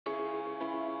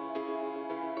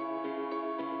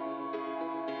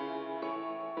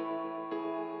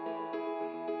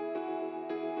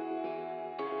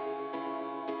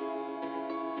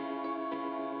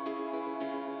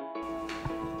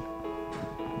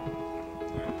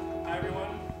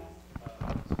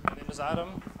is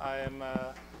Adam. I am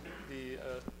the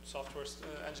software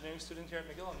engineering student here at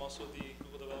McGill. I'm also the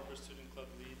Google Developer Student Club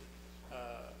lead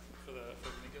for the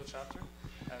McGill chapter.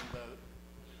 And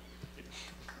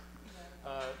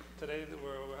today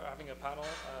we're having a panel,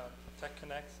 Tech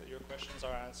Connect. Your questions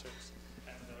are answers,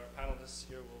 and our panelists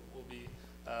here will be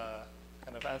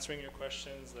kind of answering your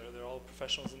questions. They're all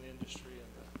professionals in the industry,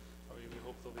 and we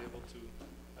hope they'll be able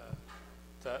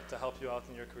to help you out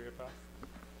in your career path.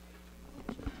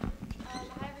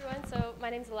 Hi everyone, so my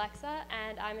name is Alexa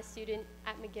and I'm a student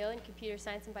at McGill in computer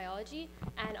science and biology,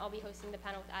 and I'll be hosting the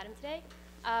panel with Adam today.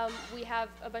 We have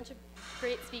a bunch of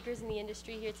great speakers in the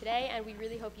industry here today, and we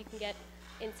really hope you can get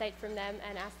insight from them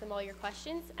and ask them all your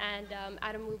questions, and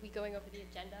Adam will be going over the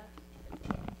agenda.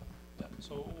 Yeah,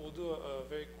 so we'll do a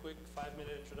very quick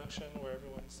 5-minute introduction where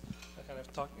everyone's kind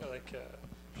of talking,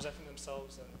 presenting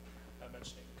themselves and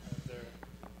mentioning kind of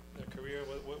their career,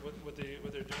 what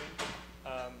they're doing.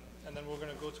 And then we're going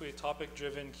to go to a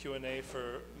topic-driven Q&A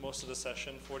for most of the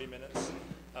session, 40 minutes,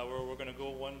 where we're going to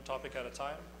go one topic at a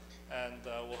time. And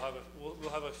we'll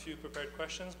have a few prepared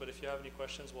questions, but if you have any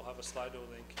questions, we'll have a Slido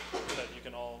link that you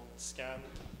can all scan,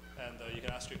 and you can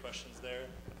ask your questions there,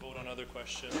 vote on other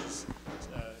questions,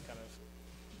 kind of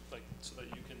like so that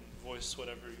you can voice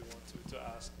whatever you want to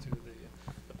ask to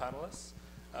the panelists.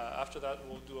 After that,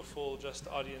 we'll do a full just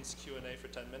audience Q&A for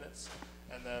 10 minutes,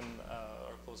 and then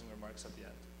our closing remarks at the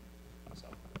end. So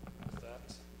with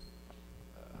that,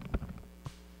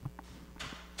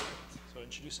 so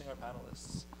introducing our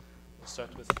panelists. We'll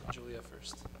start with Julia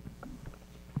first.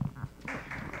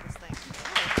 Thanks.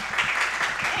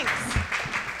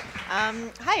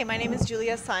 Hi, my name is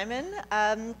Julia Simon.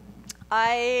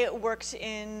 I worked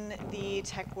in the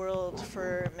tech world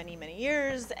for many, many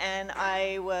years, and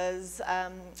I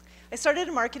started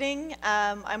in marketing.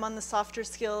 I'm on the softer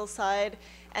skills side,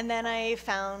 and then I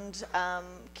found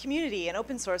community, an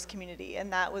open source community,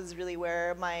 and that was really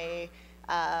where my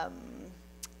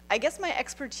I guess my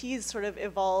expertise sort of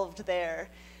evolved there.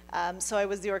 So I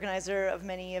was the organizer of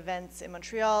many events in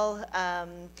Montreal,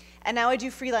 and now I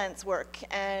do freelance work.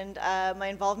 And my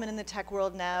involvement in the tech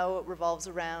world now revolves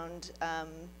around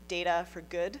data for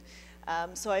good.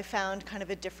 So I found kind of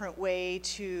a different way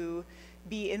to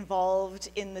be involved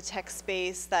in the tech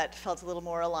space that felt a little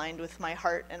more aligned with my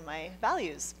heart and my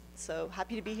values. So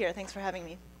happy to be here. Thanks for having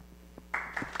me.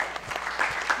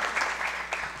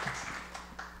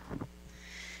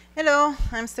 Hello,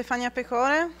 I'm Stefania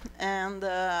Pecore, and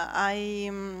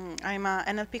I'm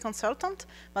an NLP consultant,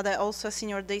 but I'm also a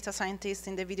senior data scientist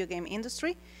in the video game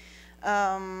industry.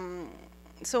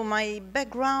 So my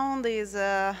background is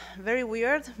very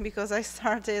weird because I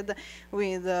started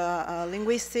with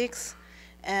linguistics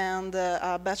and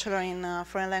a bachelor in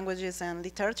foreign languages and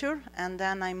literature, and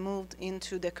then I moved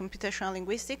into the computational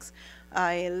linguistics.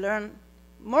 I learned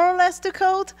more or less to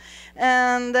code,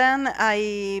 and then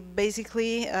I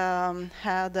basically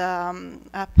had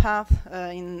a path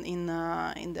in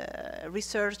the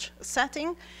research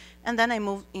setting, and then I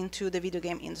moved into the video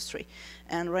game industry.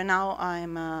 And right now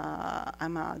I'm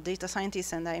a data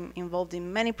scientist, and I'm involved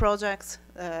in many projects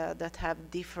that have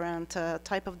different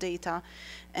type of data,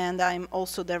 and I'm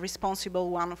also the responsible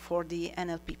one for the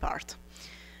NLP part.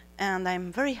 And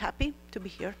I'm very happy to be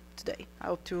here today. I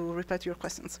hope to reply to your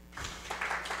questions.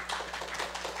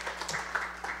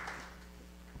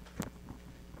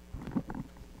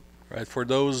 Right, for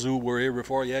those who were here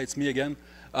before, yeah, it's me again.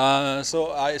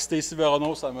 Stacy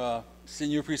Véronneau, so I'm a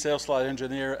senior pre-sales cloud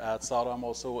engineer at SADA. I'm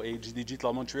also a GDG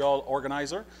Cloud Montreal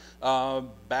organizer.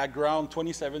 Background,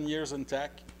 27 years in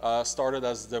tech. Started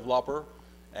as a developer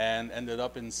and ended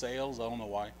up in sales. I don't know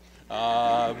why.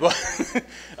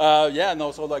 Yeah,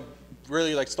 no, so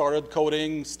really started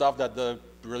coding stuff that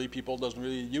really people doesn't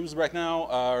really use right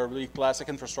now. Really classic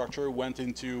infrastructure, went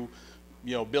into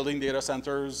building data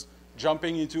centers,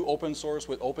 jumping into open source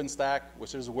with OpenStack,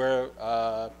 which is where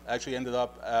I actually ended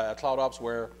up at CloudOps,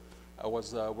 where I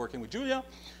was working with Julia,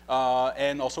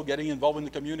 and also getting involved in the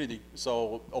community.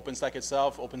 So OpenStack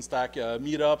itself, OpenStack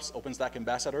meetups, OpenStack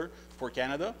ambassador for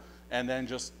Canada, and then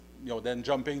just then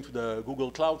jumping to the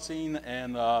Google Cloud scene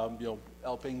and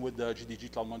helping with the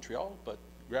GDG Cloud Montreal. But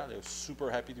yeah, they're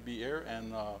super happy to be here,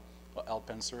 and I'll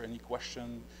answer any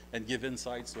question and give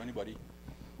insights to anybody.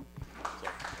 So.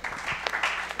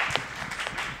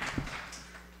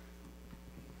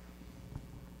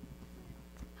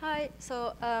 Hi,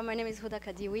 so my name is Houda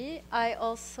Kaddioui. I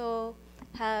also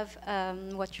have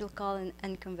what you'll call an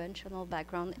unconventional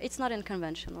background. It's not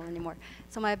unconventional anymore.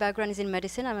 So my background is in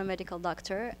medicine. I'm a medical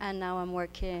doctor, and now I'm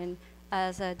working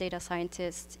as a data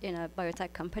scientist in a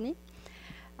biotech company.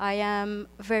 I am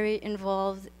very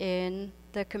involved in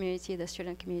the community, the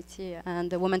student community, and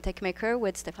the Women Tech Maker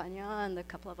with Stefania and a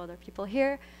couple of other people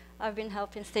here. I've been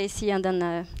helping Stacy and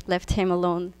then left him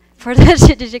alone for the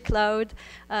GDG Cloud.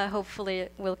 Hopefully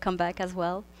we'll come back as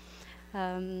well.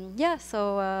 Yeah,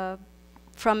 so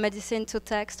from medicine to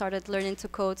tech, started learning to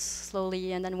code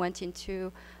slowly and then went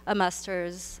into a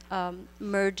master's,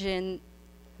 merging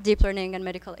deep learning and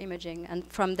medical imaging, and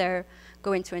from there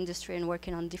go into industry and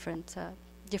working on different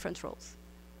roles.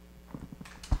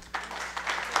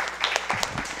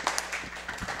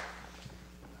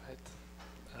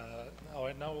 All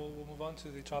right, now we'll move on to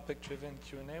the topic-driven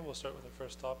Q&A. We'll start with the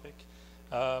first topic.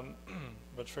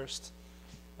 But first,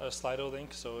 a Slido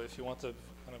link, so if you want to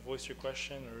kind of voice your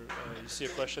question, or you see a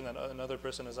question that another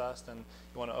person has asked and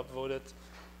you want to upvote it,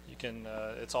 you can,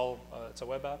 it's a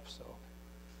web app, so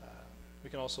we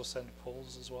can also send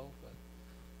polls as well, but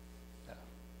yeah,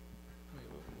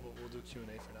 we'll do Q&A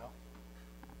for now.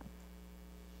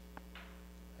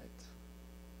 Right.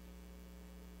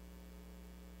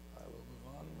 I will move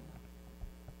on.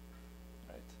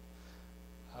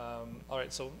 All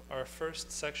right, so our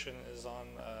first section is on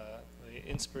the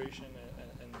inspiration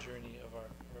and journey of our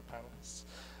panelists.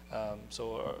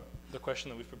 So the question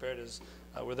that we've prepared is,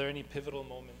 were there any pivotal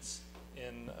moments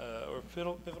or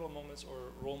pivotal moments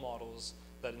or role models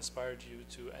that inspired you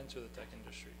to enter the tech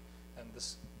industry? And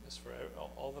this is for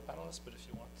all the panelists, but if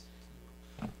you want to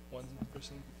do one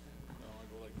person. No, I'll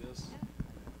go like this.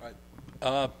 Yeah.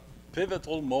 Right.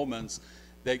 Pivotal moments.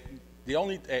 The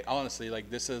only, honestly, like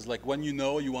this is like when you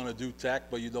know you want to do tech,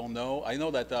 but you don't know. I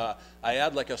know that I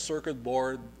had like a circuit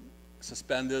board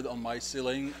suspended on my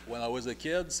ceiling when I was a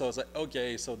kid. So I was like,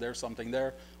 okay, so there's something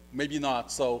there. Maybe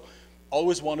not. So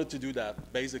always wanted to do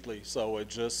that, basically. So it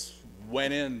just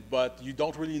went in, but you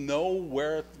don't really know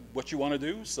what you want to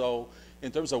do. So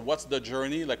in terms of what's the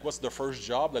journey, like what's the first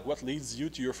job, like what leads you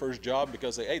to your first job,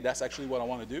 because hey, that's actually what I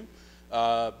want to do.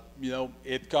 You know,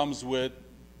 it comes with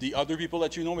the other people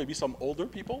that you know, maybe some older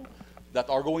people that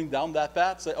are going down that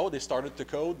path, say, oh, they started to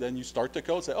code, then you start to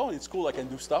code, say, oh, it's cool, I can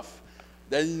do stuff.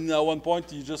 Then at one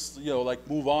point you just, you know, like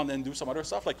move on and do some other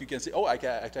stuff. Like you can say, oh, I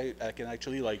can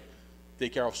actually like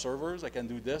take care of servers, I can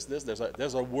do this.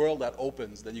 There's a world that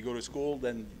opens. Then you go to school,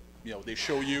 then, you know, they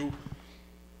show you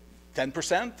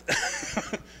 10%,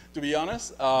 to be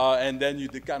honest, and then you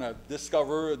kind of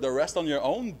discover the rest on your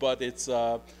own. But it's,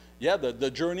 yeah, the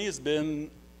journey has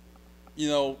been, you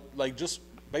know, like just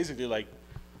basically like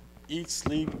eat,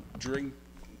 sleep, drink,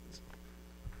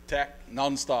 tech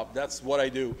nonstop. That's what I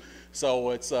do.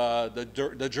 So it's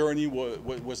the journey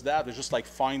was that. It's just like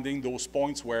finding those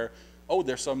points where, oh,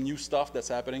 there's some new stuff that's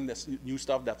happening. That's new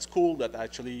stuff that's cool that I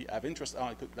actually have interest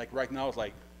on. Like right now, it's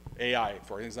like AI,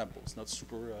 for example. It's not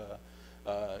super.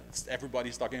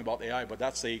 Everybody's talking about AI, but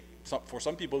that's for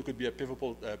some people it could be a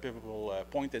pivotal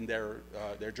point in their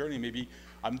journey. Maybe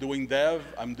I'm doing dev,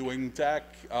 I'm doing tech,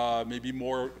 maybe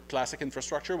more classic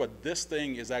infrastructure, but this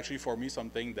thing is actually for me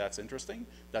something that's interesting.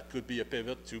 That could be a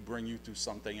pivot to bring you to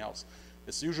something else.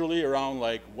 It's usually around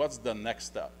like what's the next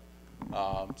step.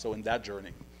 So in that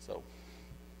journey. So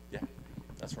yeah,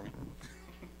 that's for me.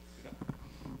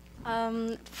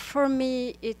 For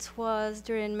me, it was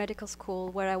during medical school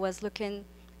where I was looking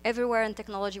everywhere and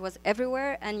technology was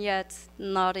everywhere and yet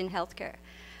not in healthcare.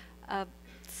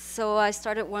 So I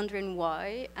started wondering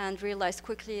why and realized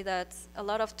quickly that a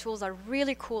lot of tools are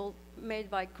really cool, made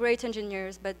by great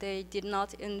engineers, but they did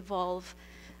not involve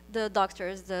the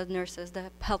doctors, the nurses, the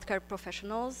healthcare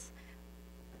professionals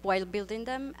while building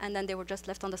them, and then they were just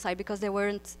left on the side because they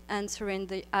weren't answering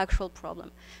the actual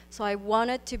problem. So I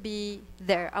wanted to be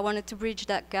there. I wanted to bridge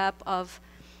that gap of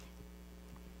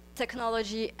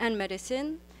technology and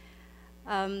medicine.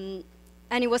 And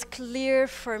it was clear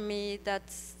for me that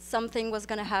something was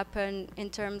going to happen in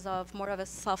terms of more of a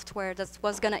software that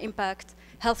was going to impact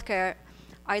healthcare,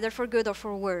 either for good or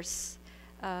for worse.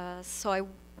 So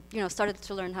I started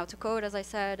to learn how to code, as I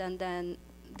said, and then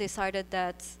decided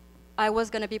that I was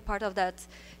going to be part of that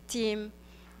team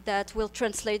that will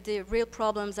translate the real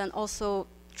problems and also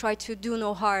try to do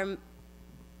no harm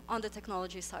on the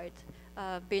technology side.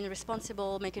 Being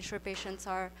responsible, making sure patients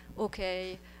are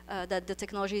okay, that the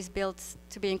technology is built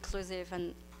to be inclusive,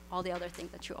 and all the other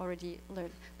things that you already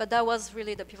learned. But that was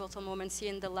really the pivotal moment,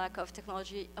 seeing the lack of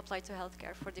technology applied to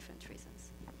healthcare for different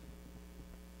reasons.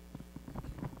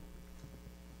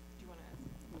 Do you want to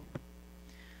add?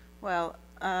 Well,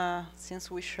 since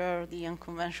we share the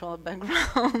unconventional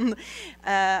background,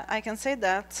 I can say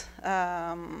that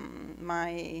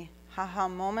my haha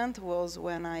moment was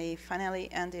when I finally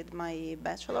ended my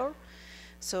bachelor.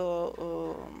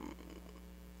 So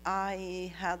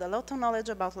I had a lot of knowledge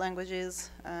about languages,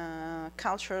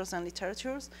 cultures, and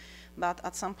literatures, but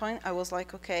at some point I was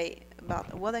like, okay,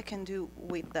 but what I can do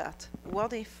with that?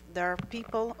 What if there are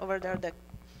people over there that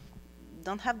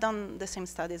don't have done the same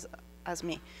studies as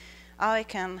me? How I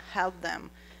can help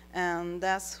them? And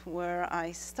that's where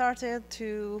I started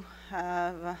to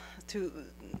have to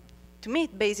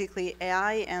meet basically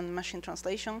AI and machine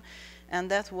translation, and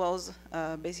that was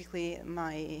basically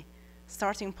my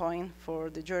starting point for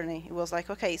the journey. It was like,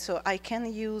 okay, so I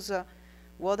can use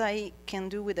what I can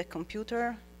do with a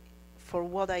computer for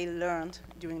what I learned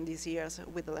during these years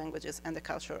with the languages and the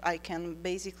culture. I can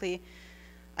basically,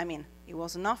 I mean, it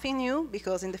was nothing new,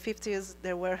 because in the 50s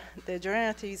there were the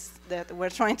generalists that were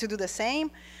trying to do the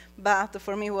same, but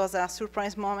for me it was a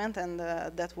surprise moment, and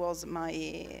that was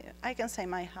my, I can say,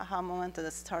 my aha moment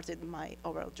that started my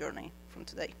overall journey from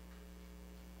today.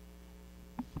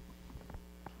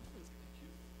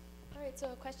 All right,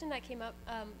 so a question that came up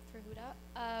for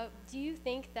Houda. Do you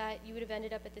think that you would have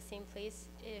ended up at the same place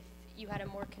if you had a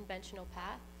more conventional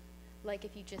path? Like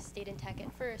if you just stayed in tech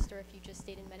at first, or if you just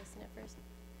stayed in medicine at first?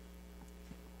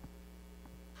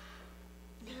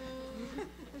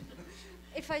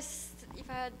 If I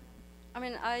had, I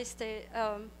mean, I stay,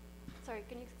 sorry,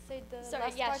 can you say the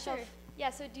last yeah, part sure. of?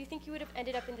 Yeah, so do you think you would have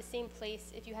ended up in the same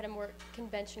place if you had a more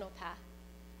conventional path?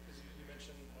 Because you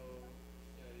mentioned how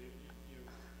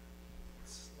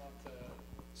it's not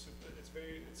super,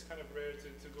 it's kind of rare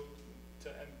to go to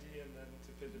MD and then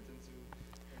to pivot into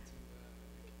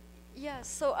Yeah,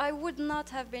 so I would not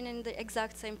have been in the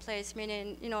exact same place,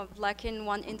 meaning, you know, lacking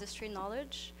one industry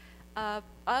knowledge.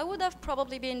 I would have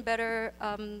probably been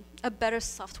a better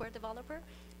software developer,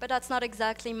 but that's not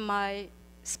exactly my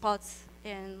spot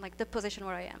in like the position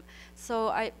where I am. So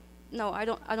I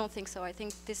don't think so. I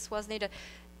think this was needed.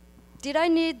 Did I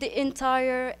need the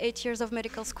entire 8 years of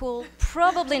medical school?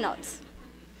 Probably not.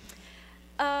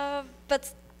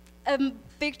 But a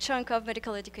big chunk of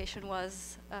medical education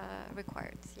was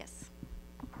required, yes.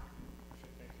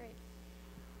 Great.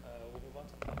 We'll move on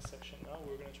to the next section now.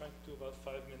 We're going to try to do about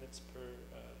 5 minutes per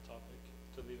topic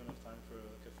to leave enough time for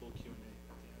like a full Q&A at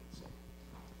the end. So,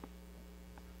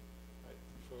 right,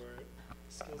 for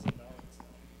skills and balance now.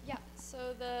 Yeah,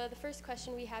 so the first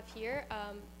question we have here,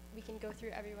 we can go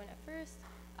through everyone at first.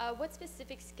 What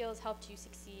specific skills helped you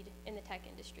succeed in the tech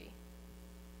industry?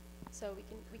 So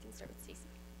we can start with Stacy.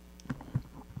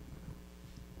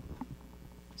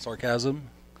 Sarcasm.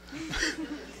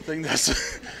 I think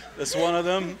that's one of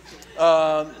them.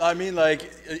 I mean, like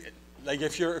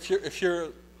if you're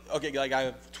okay, like I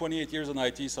have 28 years in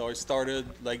IT, so I started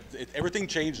like everything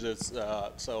changed.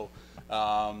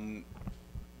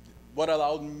 What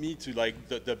allowed me to like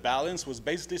the balance was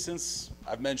basically, since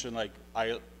I've mentioned like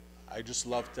I just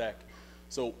love tech.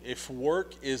 So if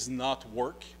work is not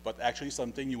work, but actually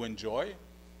something you enjoy,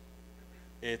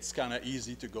 it's kind of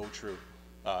easy to go through.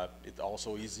 It's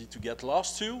also easy to get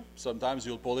lost to. Sometimes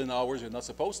you'll pull in hours you're not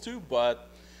supposed to, but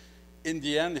in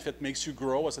the end, if it makes you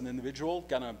grow as an individual,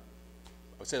 kind of,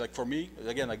 I would say like for me,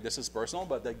 again, like this is personal,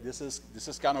 but like this is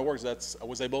kind of works. I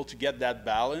was able to get that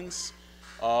balance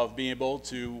of being able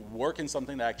to work in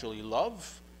something that I actually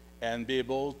love and be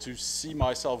able to see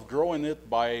myself grow in it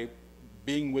by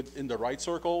being within the right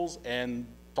circles and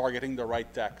targeting the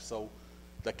right tech. So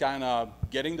the kind of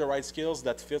getting the right skills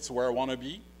that fits where I want to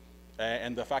be.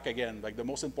 And the fact, again, like the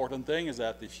most important thing is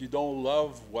that if you don't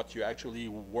love what you actually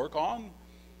work on,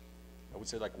 I would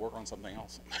say like work on something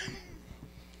else.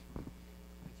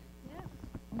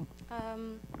 Yeah.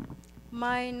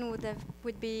 Mine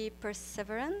would be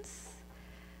perseverance.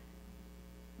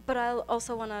 But I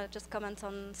also want to just comment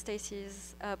on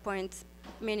Stacy's point,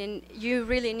 meaning you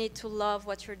really need to love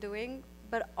what you're doing,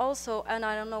 but also, and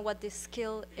I don't know what this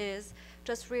skill is,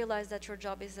 just realize that your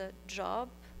job is a job,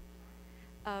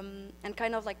 and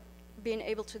kind of like being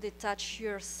able to detach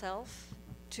yourself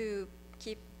to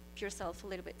keep yourself a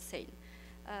little bit sane.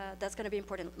 That's going to be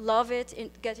important. Love it,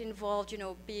 get involved, you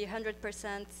know, be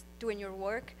 100% doing your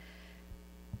work,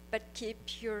 but keep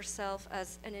yourself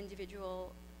as an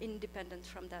individual independent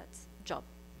from that job,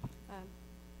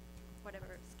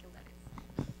 whatever skill that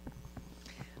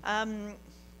is.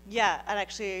 Yeah, and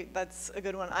actually that's a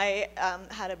good one. I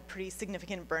had a pretty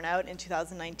significant burnout in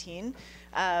 2019,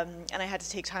 and I had to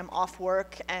take time off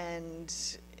work, and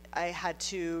I had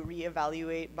to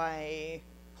reevaluate my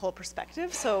whole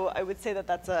perspective. So I would say that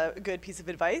that's a good piece of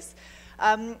advice.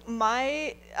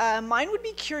 Mine would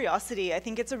be curiosity. I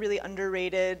think it's a really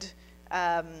underrated,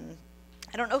 I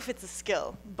don't know if it's a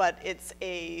skill, but it's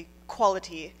a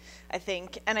quality, I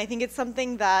think. And I think it's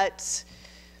something that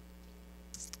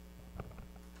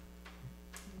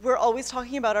we're always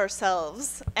talking about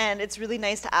ourselves, and it's really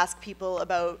nice to ask people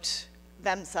about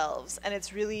themselves, and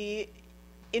it's really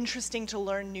interesting to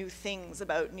learn new things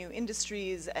about new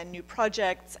industries and new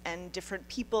projects and different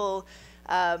people.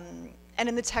 And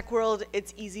in the tech world,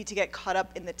 it's easy to get caught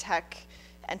up in the tech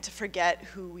and to forget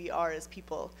who we are as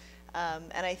people.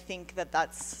 And I think that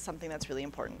that's something that's really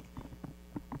important.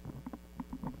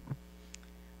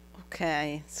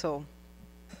 Okay, so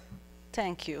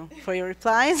thank you for your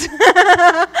replies.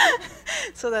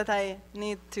 So that I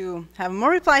need to have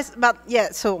more replies. But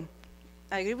yeah, so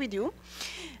I agree with you.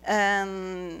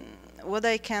 And what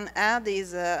I can add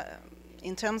is,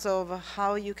 in terms of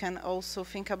how you can also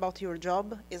think about your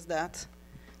job, is that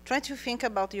try to think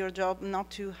about your job not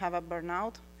to have a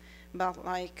burnout, but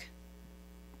like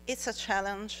it's a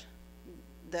challenge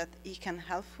that it can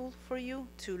helpful for you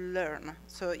to learn.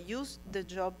 So use the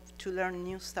job to learn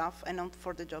new stuff and not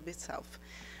for the job itself.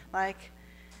 Like,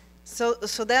 so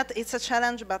that it's a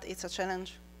challenge, but it's a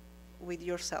challenge with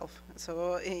yourself.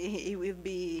 So it will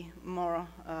be more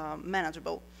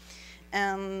manageable.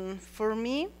 And for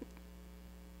me,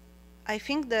 I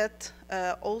think that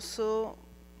also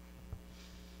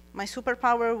my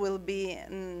superpower will be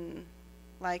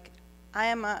like, I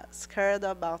am scared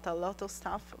about a lot of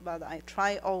stuff, but I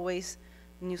try always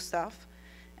new stuff,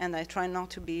 and I try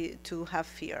not to have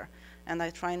fear, and I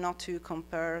try not to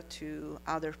compare to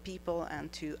other people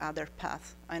and to other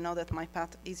paths. I know that my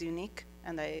path is unique,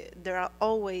 and there are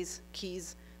always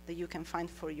keys that you can find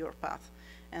for your path,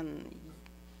 and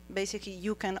basically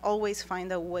you can always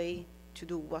find a way to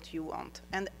do what you want.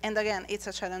 And again, it's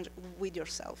a challenge with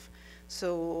yourself.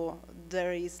 So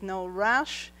there is no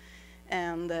rush,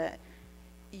 and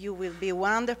you will be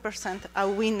 100% a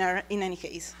winner in any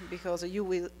case, because you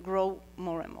will grow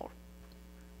more and more.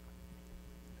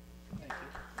 Thank you.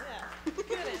 Yeah,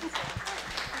 good answer.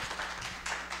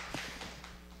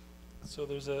 So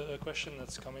there's a question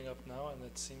that's coming up now, and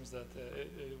it seems that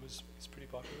it's pretty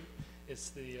popular.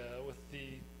 It's the with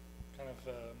the kind of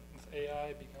with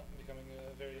AI becoming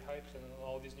very hyped and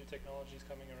all these new technologies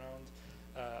coming around.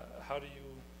 How do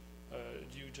you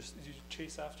do you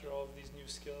chase after all of these new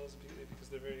skills because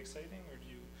they're very exciting, or do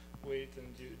you wait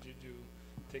and do you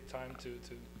take time to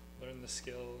learn the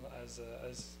skill as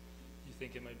you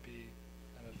think it might be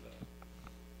kind of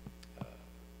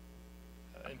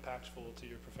impactful to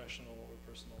your professional or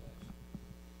personal life?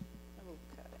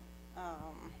 Okay,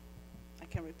 I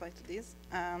can reply to this.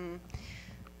 I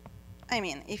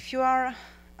mean, if you are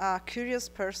a curious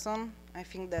person, I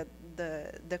think that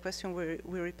the question will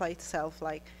reply itself.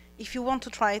 Like, if you want to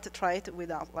try it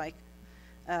without like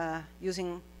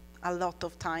using a lot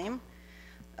of time,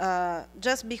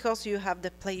 just because you have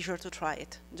the pleasure to try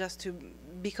it,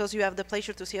 because you have the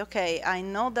pleasure to say, okay, I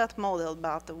know that model,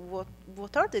 but what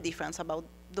are the difference about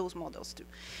those models too?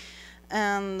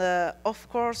 And of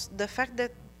course, the fact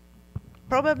that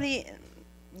probably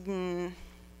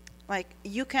like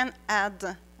you can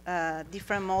add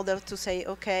different models to say,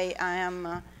 okay, I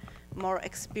am more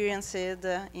experienced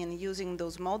in using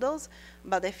those models,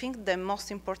 but I think the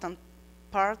most important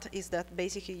part is that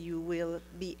basically you will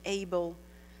be able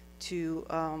to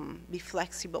be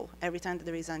flexible every time that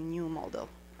there is a new model.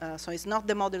 So it's not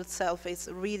the model itself, it's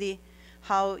really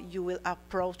how you will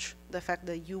approach the fact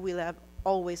that you will have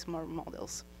always more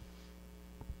models.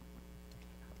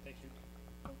 Thank you.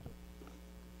 So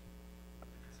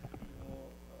we'll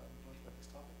go to the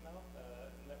next topic now,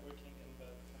 networking and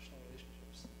professional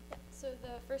relationships. So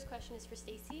the first question is for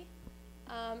Stacy.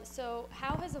 So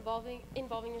how has involving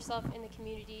yourself in the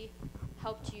community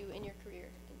helped you in your career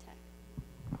in tech?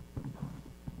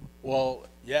 Well,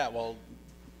 yeah, well,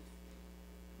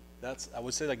 I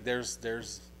would say like I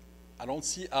don't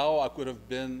see how I could have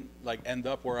been like end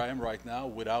up where I am right now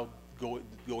without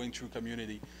going through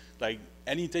community. Like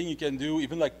anything you can do,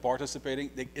 even like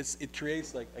participating, it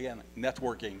creates like, again,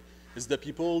 networking. It's the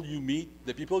people you meet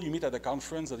at a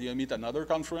conference, that you meet another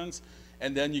conference,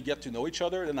 and then you get to know each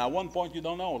other. And at one point you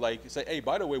don't know, like say, hey,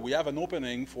 by the way, we have an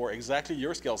opening for exactly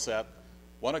your skill set.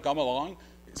 Want to come along?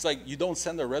 It's like you don't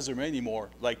send a resume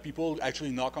anymore. Like people actually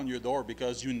knock on your door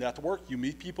because you network, you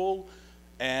meet people,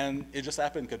 and it just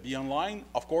happened. Could be online.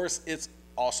 Of course, it's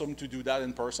awesome to do that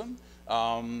in person,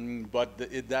 but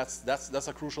that's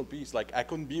a crucial piece. Like I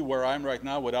couldn't be where I am right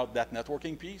now without that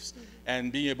networking piece,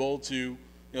 and being able to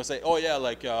say, oh yeah,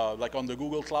 like on the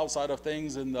Google Cloud side of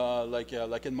things, and like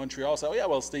in Montreal, say, oh yeah,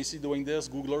 well, Stacy doing this,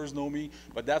 Googlers know me,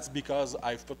 but that's because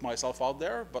I've put myself out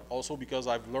there, but also because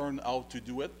I've learned how to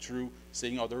do it through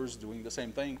seeing others doing the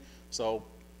same thing. So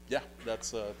yeah,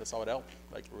 that's how it helped,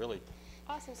 like really.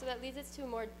 Awesome. So that leads us to a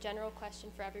more general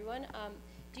question for everyone.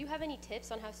 do you have any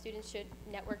tips on how students should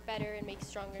network better and make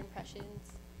stronger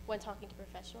impressions when talking to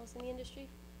professionals in the industry?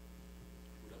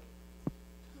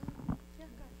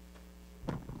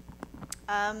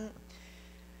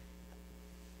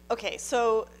 Okay,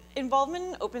 so involvement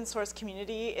in open source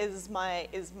community is my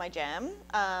jam,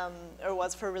 or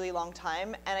was for a really long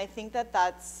time, and I think that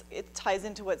it ties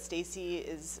into what Stacy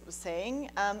was saying.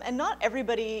 And not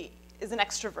everybody is an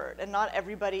extrovert, and not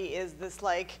everybody is this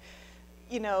like,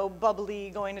 you know,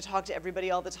 bubbly, going to talk to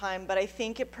everybody all the time. But I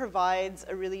think it provides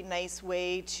a really nice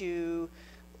way to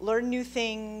learn new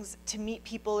things, to meet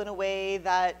people in a way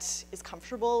that is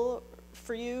comfortable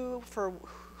for you, for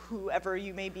whoever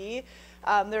you may be.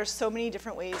 There are so many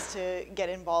different ways to get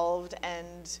involved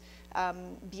and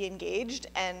be engaged,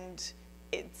 and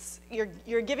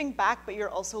you're giving back, but you're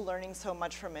also learning so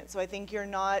much from it. So I think you're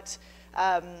not,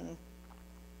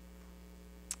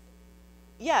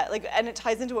 yeah, like, and it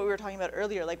ties into what we were talking about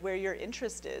earlier, like where your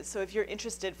interest is. So if you're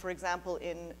interested, for example,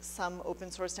 in some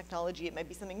open source technology, it might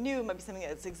be something new, it might be something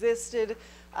that's existed,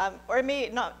 or it may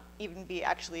not even be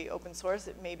actually open source,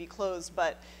 it may be closed,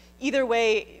 but either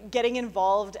way, getting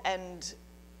involved and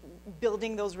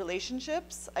building those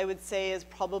relationships, I would say, is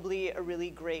probably a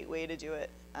really great way to do it.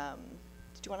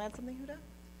 Did you want to add something, Houda?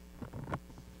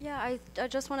 Yeah, I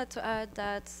just wanted to add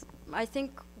that I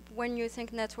think when you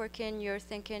think networking, you're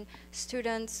thinking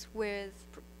students with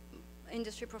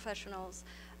industry professionals,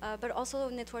 but also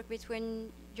network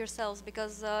between yourselves,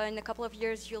 because in a couple of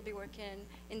years you'll be working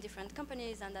in different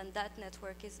companies, and then that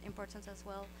network is important as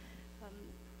well.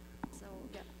 So,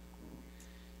 yeah.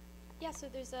 Yeah, so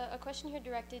there's a question here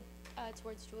directed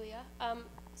towards Julia.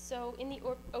 So in the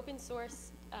open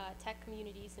source tech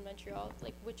communities in Montreal,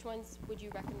 like which ones would you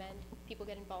recommend people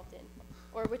get involved in?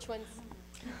 Or which ones?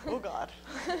 Oh God.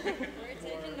 We're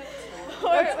taking notes.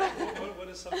 What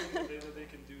is something that they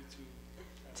can do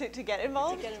to get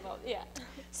involved? To get involved, yeah.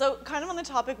 So kind of on the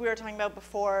topic we were talking about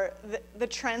before, the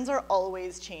trends are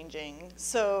always changing.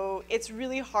 So it's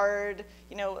really hard,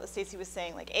 you know, Stacy was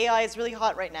saying, like AI is really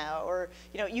hot right now, or,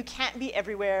 you know, you can't be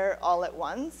everywhere all at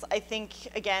once. I think,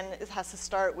 again, it has to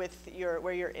start with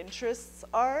where your interests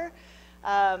are.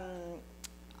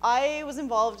 I was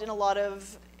involved in a lot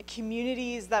of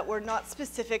communities that were not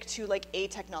specific to like a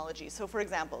technology. So for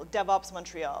example, DevOps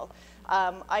Montreal.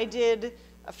 I did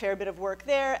a fair bit of work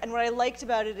there, and what I liked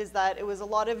about it is that it was a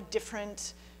lot of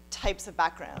different types of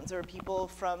backgrounds. There were people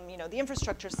from, you know, the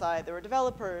infrastructure side, there were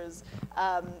developers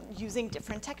using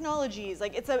different technologies.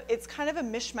 Like it's kind of a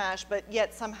mishmash, but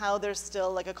yet somehow there's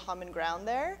still like a common ground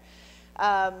there.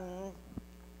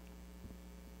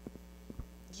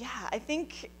 Yeah, I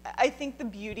think the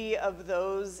beauty of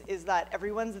those is that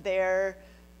everyone's there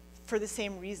for the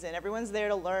same reason. Everyone's there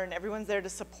to learn, everyone's there to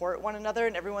support one another,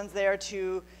 and everyone's there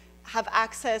to have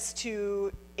access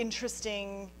to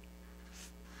interesting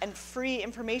and free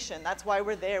information. That's why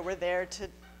we're there. We're there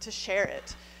to share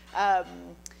it.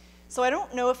 So I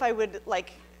don't know if I would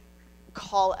like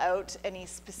call out any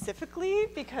specifically,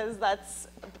 because that's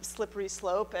a slippery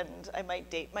slope and I might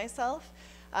date myself.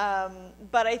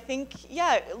 But I think,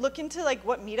 yeah, look into like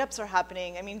what meetups are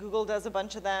happening. I mean, Google does a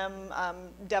bunch of them.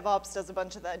 DevOps does a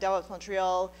bunch of that. DevOps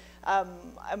Montreal.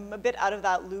 I'm a bit out of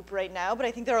that loop right now, but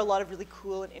I think there are a lot of really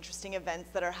cool and interesting events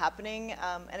that are happening.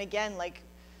 And again, like,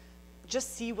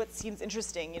 just see what seems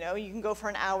interesting. You know, you can go for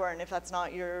an hour, and if that's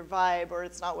not your vibe or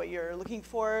it's not what you're looking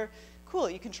for, cool,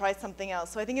 you can try something else.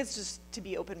 So I think it's just to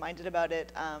be open-minded about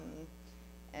it.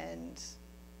 And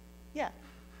yeah,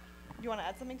 you want to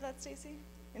add something to that, Stacy?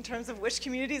 In terms of which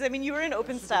communities? I mean, you were in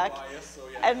OpenStack. Biased, so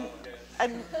yeah,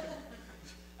 and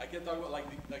I can talk about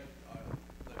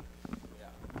yeah.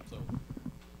 So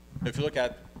if you look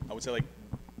at, I would say like,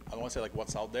 I don't want to say like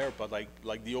what's out there, but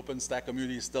like the OpenStack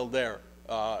community is still there.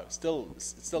 It's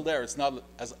still there. It's not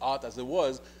as hot as it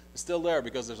was. It's still there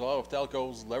because there's a lot of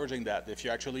telcos leveraging that. If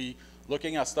you're actually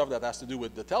looking at stuff that has to do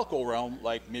with the telco realm,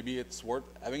 like maybe it's worth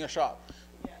having a shot.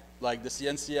 Like the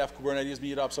CNCF Kubernetes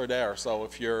meetups are there, so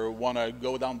if you want to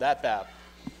go down that path,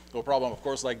 no problem. Of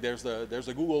course, like there's the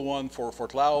Google one for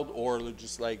cloud, or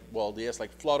just like, well, there's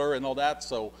like Flutter and all that.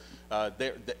 So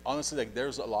honestly, like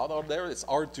there's a lot out there. It's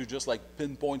hard to just like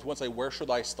pinpoint once, like where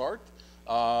should I start.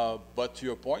 But to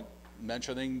your point,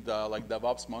 mentioning the like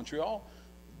DevOps Montreal,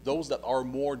 those that are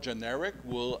more generic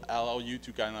will allow you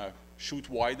to kind of shoot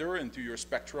wider into your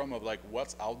spectrum of like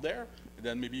what's out there. And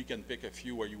then maybe you can pick a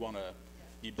few where you want to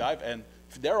deep dive, and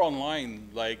if they're online,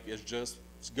 like it's just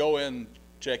go in,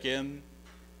 check in,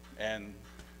 and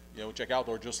you know check out,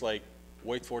 or just like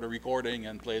wait for the recording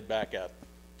and play it back at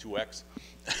 2x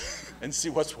and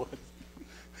see what's what.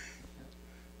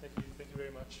 Thank you very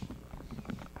much.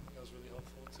 That was really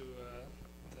helpful to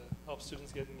help help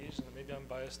students get engaged, and maybe I'm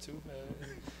biased too in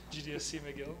GDSC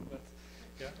McGill, but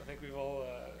yeah, I think we all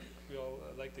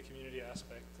like the community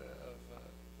aspect of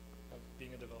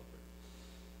being a developer.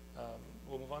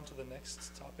 We'll move on to the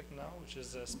next topic now, which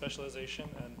is specialization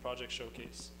and project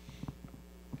showcase.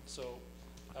 So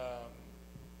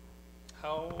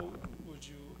how would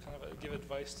you kind of give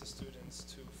advice to students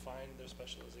to find their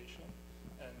specialization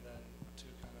and then to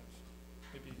kind of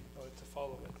maybe to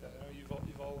follow it? I know you've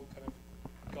all kind of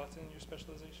gotten your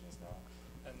specializations now,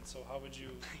 and so how would you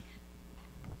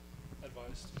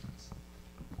advise students?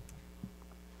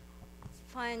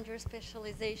 Find your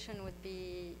specialization would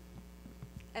be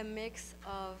a mix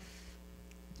of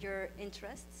your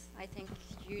interests. I think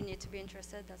you need to be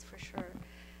interested, that's for sure.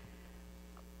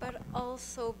 But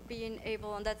also being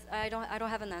able, and that's, I don't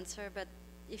have an answer, but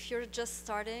if you're just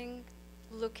starting,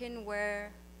 looking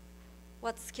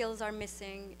what skills are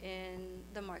missing in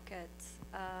the market,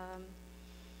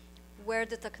 where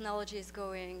the technology is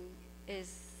going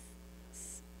is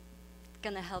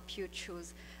gonna help you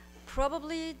choose.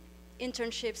 Probably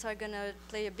internships are gonna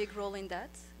play a big role in that,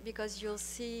 because you'll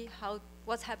see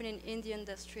what's happening in the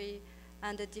industry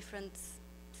and the different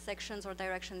sections or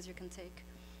directions you can take.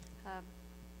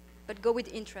 But go with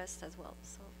interest as well.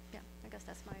 So yeah, I guess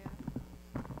that's my.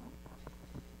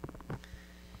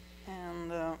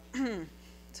 And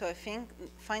so I think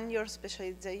find your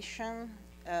specialization.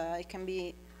 It can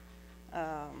be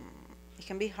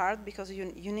hard because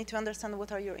you need to understand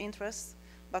what are your interests,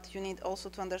 but you need also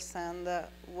to understand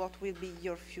what will be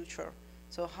your future.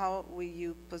 So how will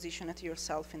you position it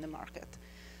yourself in the market?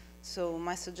 So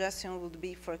my suggestion would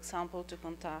be, for example, to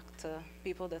contact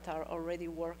people that are already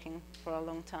working for a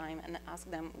long time and ask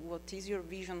them, what is your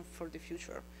vision for the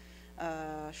future?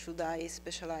 Should I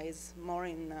specialize more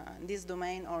in this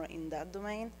domain or in that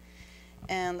domain?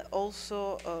 And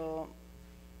also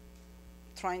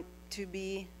trying to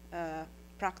be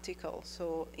practical.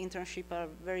 So internships are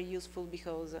very useful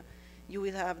because you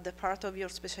will have the part of your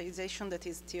specialization that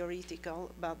is theoretical,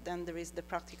 but then there is the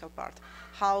practical part.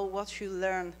 What you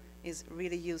learn is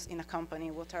really used in a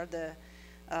company. What are the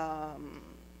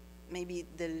maybe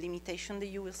the limitation that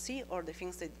you will see, or the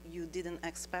things that you didn't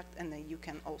expect and that you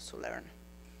can also learn.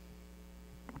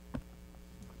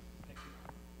 Thank you.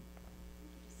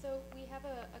 So we have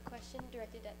a question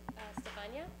directed at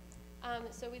Stefania.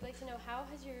 So we'd like to know, how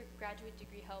has your graduate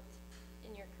degree helped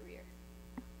in your career?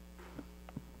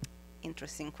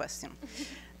 Interesting question.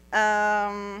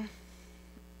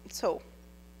 So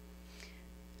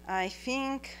I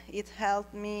think it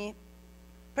helped me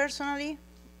personally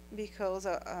because,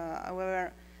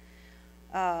 however,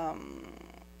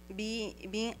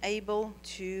 being able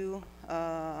to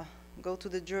go to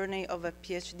the journey of a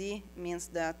PhD means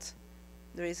that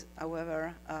there is,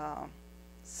 however,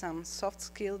 some soft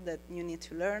skill that you need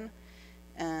to learn,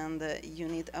 and you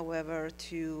need, however,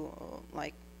 to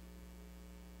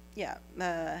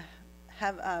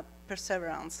have a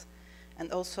perseverance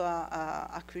and also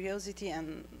a curiosity,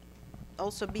 and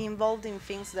also be involved in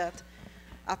things that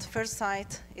at first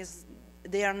sight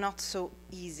they are not so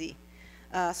easy.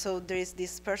 So there is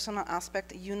this personal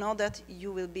aspect. You know that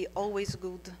you will be always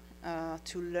good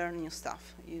to learn new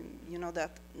stuff. You know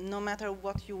that no matter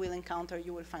what you will encounter,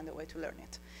 you will find a way to learn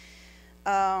it.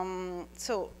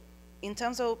 So in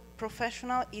terms of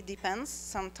professional, it depends.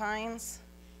 Sometimes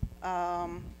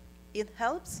it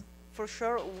helps, for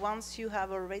sure, once you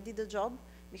have already the job,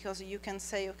 because you can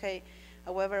say, okay,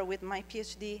 however, with my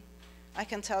PhD, I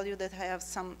can tell you that I have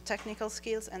some technical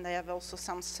skills and I have also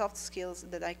some soft skills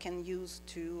that I can use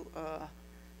to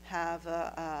have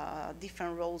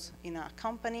different roles in a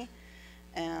company.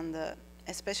 And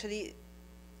especially,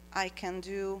 I can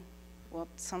do what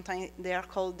sometimes they are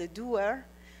called the doer,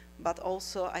 but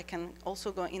also I can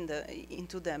also go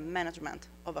into the management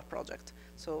of a project.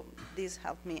 So this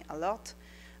helped me a lot.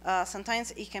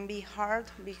 Sometimes it can be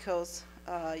hard because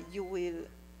you will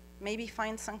maybe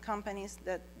find some companies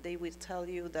that they will tell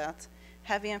you that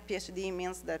having a PhD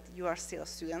means that you are still a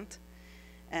student,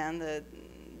 and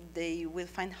they will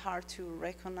find hard to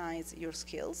recognize your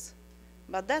skills.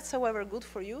 But that's, however, good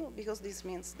for you, because this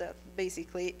means that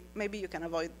basically maybe you can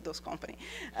avoid those companies.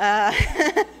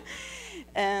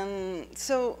 And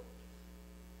so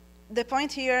the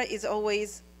point here is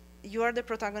always you are the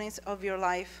protagonist of your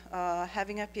life.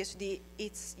 Having a PhD,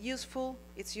 it's useful.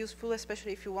 It's useful,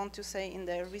 especially if you want to say in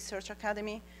the research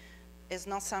academy. It's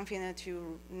not something that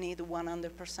you need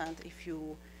 100% if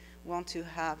you want to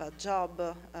have a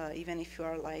job, even if you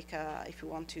are like, if you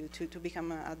want to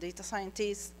become a data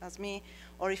scientist, as me,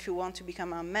 or if you want to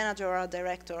become a manager or a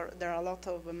director. There are a lot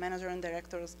of managers and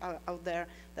directors out there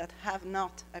that have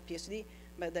not a PhD,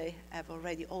 but they have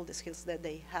already all the skills that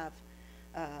they have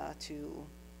to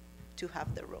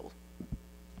have the role.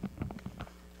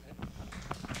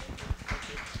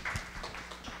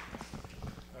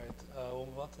 All right, we'll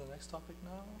move on to the next topic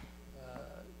now.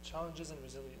 Challenges and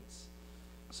resilience.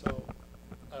 So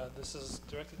this is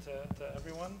directed to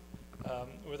everyone.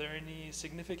 Were there any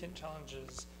significant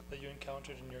challenges that you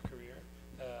encountered in your career,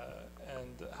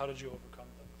 and how did you overcome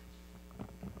them?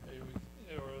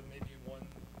 Or maybe one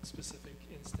specific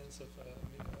instance of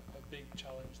a big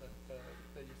challenge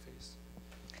that you faced.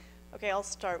 Okay, I'll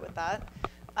start with that.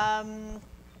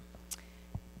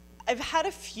 I've had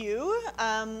a few.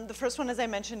 The first one, as I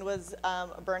mentioned, was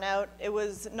a burnout. It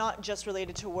was not just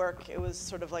related to work. It was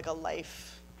sort of like a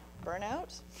life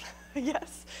burnout.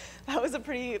 Yes, that was a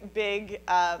pretty big.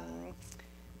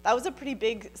 That was a pretty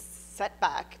big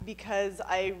setback because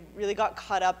I really got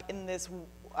caught up in this.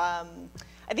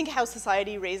 I think how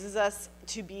society raises us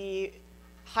to be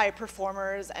high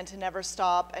performers and to never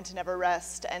stop and to never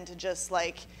rest and to just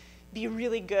like be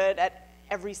really good at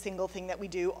every single thing that we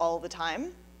do all the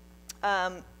time.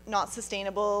 Not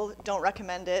sustainable, don't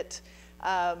recommend it.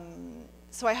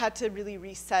 So I had to really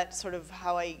reset sort of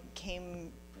how I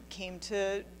came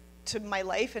to my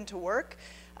life and to work,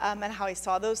 and how I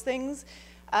saw those things.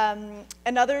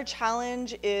 Another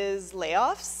challenge is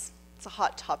layoffs. It's a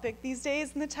hot topic these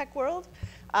days in the tech world.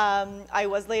 I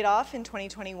was laid off in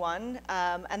 2021,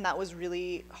 and that was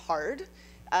really hard.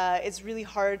 It's really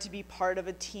hard to be part of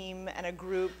a team and a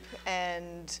group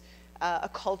and a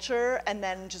culture, and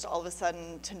then just all of a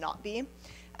sudden to not be.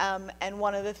 And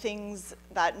one of the things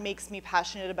that makes me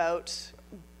passionate about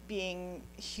being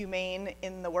humane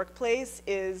in the workplace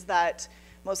is that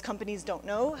most companies don't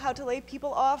know how to lay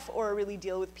people off or really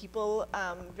deal with people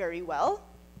very well.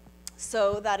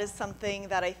 So that is something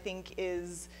that I think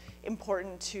is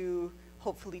important to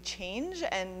hopefully change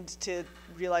and to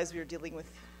realize we are dealing with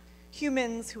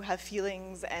humans who have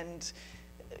feelings and,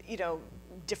 you know,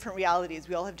 different realities.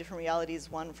 We all have different realities,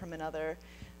 one from another.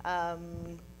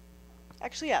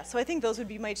 Actually, yeah, so I think those would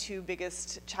be my two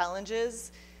biggest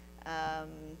challenges. Yeah,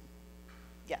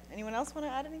 anyone else want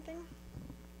to add anything?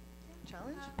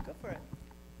 Challenge? Go for it.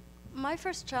 My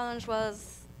first challenge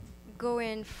was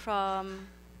going from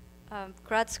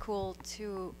grad school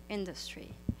to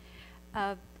industry.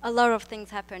 A lot of things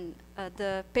happen.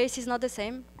 The pace is not the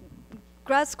same.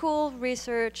 Grad school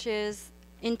research is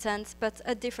intense, but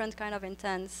a different kind of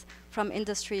intense from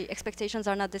industry. Expectations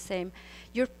are not the same.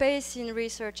 Your pace in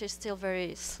research is still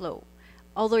very slow,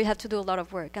 although you have to do a lot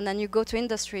of work. And then you go to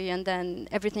industry, and then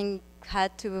everything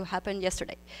had to happen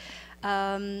yesterday.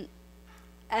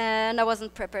 And I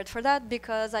wasn't prepared for that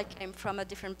because I came from a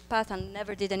different path and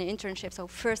never did any internship, so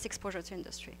first exposure to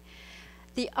industry.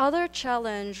 The other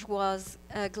challenge was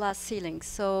glass ceiling.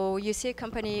 So you see a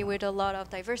company with a lot of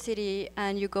diversity,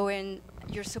 and you go in,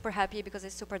 you're super happy because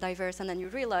it's super diverse, and then you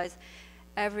realize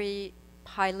every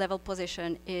high-level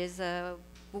position is a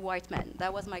white man.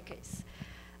 That was my case.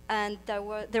 And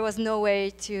there was no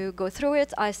way to go through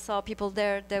it. I saw people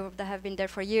there that have been there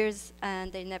for years,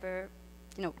 and they never,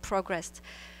 you know, progressed.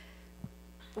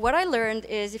 What I learned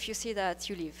is if you see that,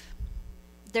 you leave.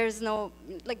 There's no,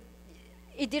 like,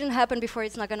 it didn't happen before,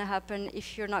 it's not going to happen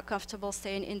if you're not comfortable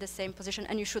staying in the same position,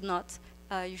 and you should not.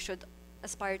 You should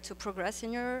aspire to progress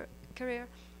in your career.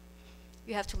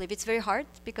 You have to leave. It's very hard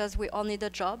because we all need a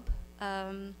job.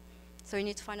 So you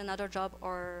need to find another job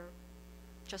or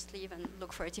just leave and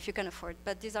look for it if you can afford.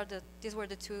 But these were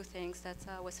the two things that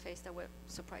I was faced that were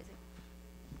surprising.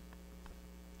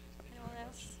 Anyone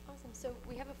else? Awesome. So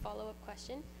we have a follow-up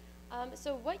question.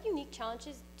 So what unique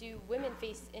challenges do women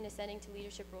face in ascending to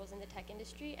leadership roles in the tech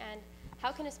industry, and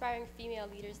how can aspiring female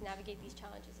leaders navigate these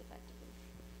challenges effectively?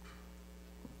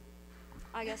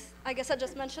 I guess I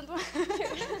just mentioned one.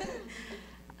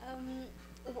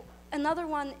 Another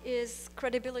one is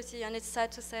credibility, and it's sad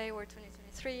to say we're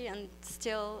 2023 and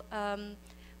still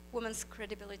women's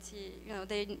credibility, you know,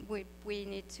 we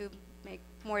need to make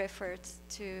more efforts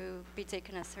to be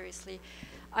taken as seriously.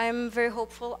 I'm very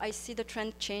hopeful. I see the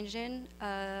trend changing.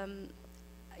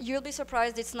 You'll be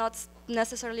surprised it's not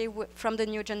necessarily from the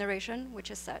new generation, which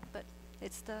is sad, but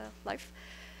it's the life.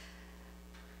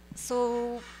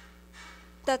 So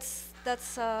that's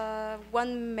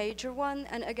one major one.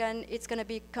 And again, it's going to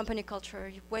be company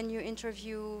culture. When you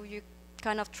interview, you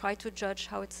kind of try to judge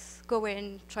how it's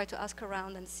going, try to ask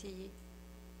around and see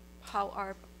how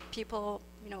are people,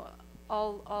 you know,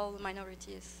 all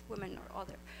minorities, women or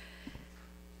other,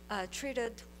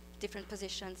 treated, different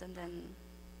positions, and then,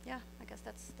 yeah, I guess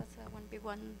that's one big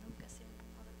one, I'm guessing.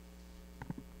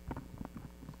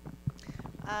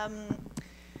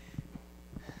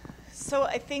 So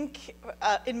I think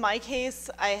in my case,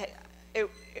 I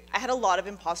had a lot of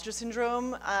imposter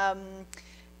syndrome.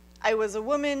 I was a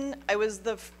woman. I was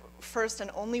the first and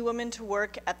only woman to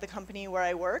work at the company where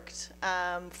I worked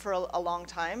for a long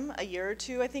time, a year or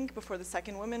two, I think, before the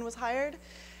second woman was hired.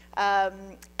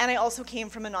 And I also came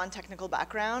from a non-technical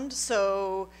background,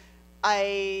 so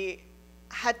I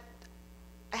had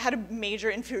a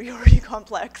major inferiority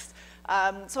complex.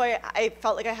 So I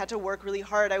felt like I had to work really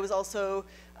hard. I was also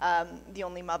the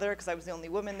only mother, because I was the only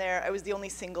woman there. I was the only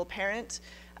single parent.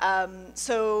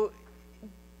 So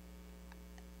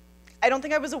I don't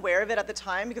think I was aware of it at the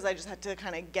time, because I just had to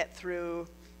kind of get through,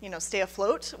 stay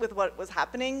afloat with what was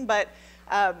happening. But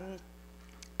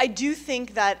I do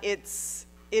think that it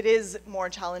is more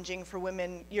challenging for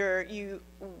women.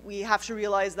 We have to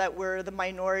realize that we're the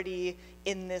minority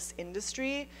in this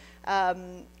industry,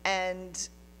 and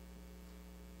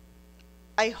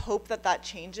I hope that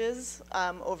changes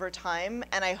over time,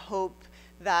 and I hope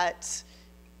that,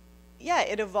 yeah,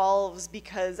 it evolves,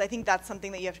 because I think that's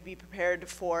something that you have to be prepared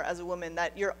for as a woman,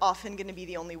 that you're often going to be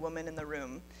the only woman in the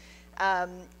room.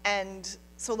 And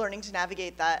so learning to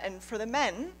navigate that. And for the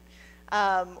men,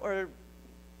 or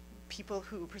people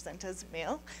who present as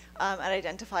male and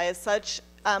identify as such,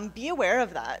 be aware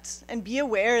of that, and be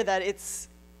aware that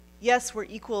yes, we're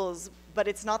equals, but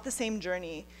it's not the same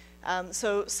journey.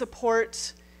 So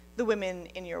support the women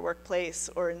in your workplace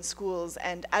or in schools,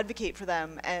 and advocate for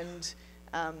them, and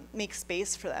make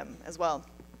space for them as well.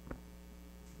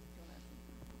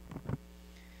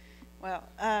 Well,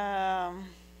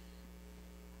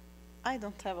 I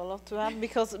don't have a lot to add,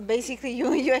 because basically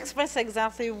you express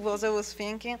exactly what I was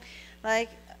thinking. Like,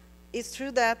 it's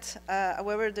true that,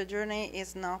 however, the journey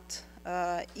is not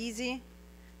easy.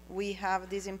 We have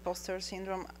this imposter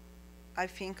syndrome. I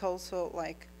think also,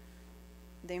 like,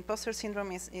 the imposter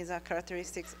syndrome is a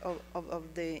characteristic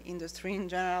of the industry in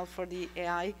general for the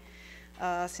AI,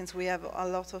 since we have a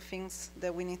lot of things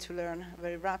that we need to learn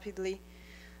very rapidly.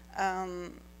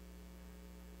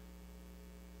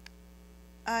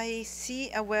 I see,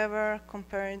 however,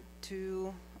 compared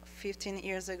to 15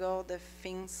 years ago, that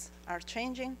things are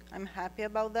changing. I'm happy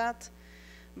about that,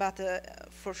 but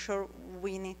for sure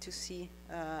we need to see,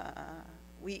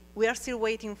 we are still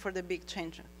waiting for the big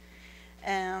change.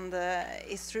 And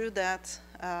it's true that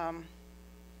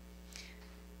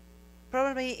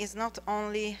probably it's not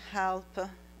only help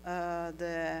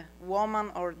the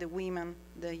woman or the women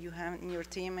that you have in your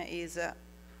team, is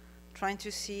trying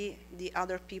to see the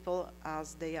other people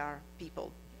as they are people.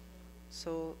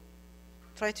 So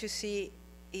try to see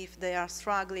if they are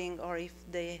struggling or if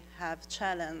they have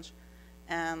challenge,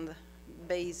 and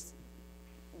base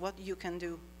what you can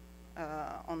do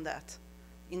on that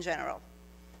in general.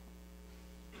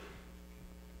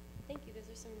 Thank you. Those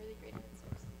are some really great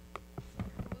answers. So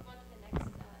we'll move on to the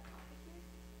next topic here.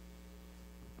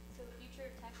 So future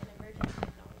of tech and emerging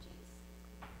technologies.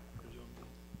 Sure.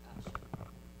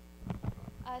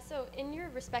 So in your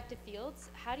respective fields,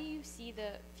 how do you see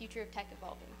the future of tech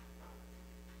evolving?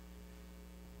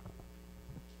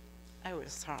 I will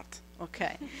start.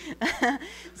 Okay.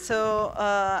 So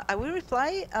I will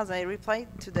reply as I replied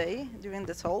today during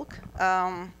the talk.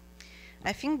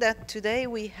 I think that today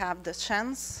we have the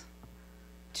chance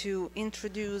to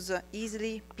introduce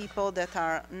easily people that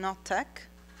are not tech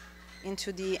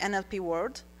into the NLP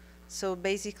world. So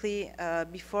basically,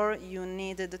 before you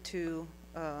needed to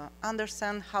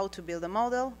understand how to build a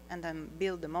model and then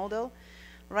build the model.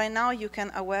 Right now you can,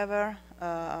 however,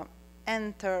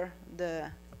 enter the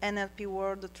NLP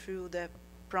world through the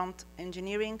prompt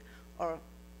engineering or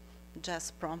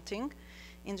just prompting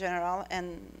in general,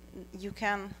 and you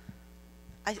can,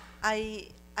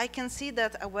 I can see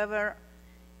that, however,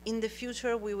 in the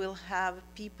future we will have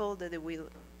people that will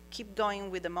keep going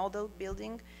with the model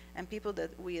building, and people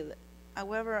that will,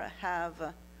 however,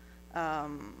 have,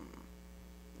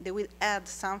 they will add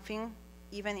something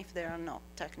even if they are not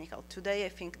technical. Today I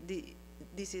think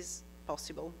this is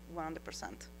possible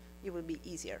 100%. It will be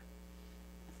easier,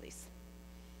 at least.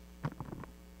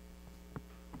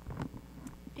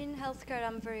 In healthcare,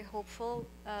 I'm very hopeful.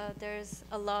 There's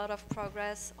a lot of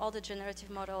progress. All the generative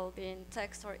models, being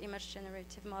text or image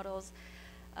generative models,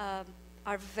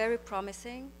 are very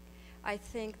promising. I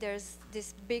think there's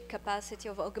this big capacity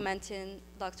of augmenting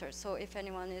doctors. So if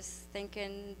anyone is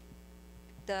thinking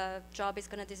the job is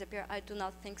going to disappear, I do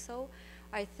not think so.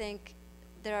 I think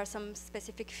there are some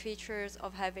specific features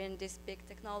of having these big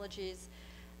technologies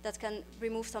that can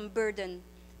remove some burden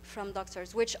from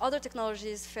doctors, which other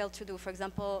technologies fail to do. For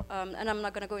example, and I'm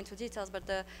not going to go into details, but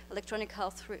the electronic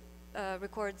health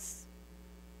records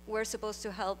were supposed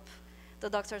to help the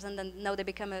doctors, and then now they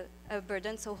become a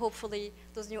burden. So hopefully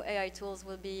those new AI tools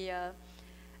will be a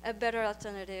better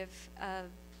alternative.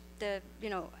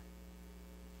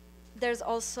 There's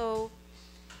also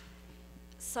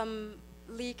some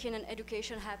leaking in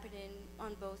education happening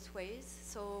on both ways.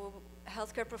 So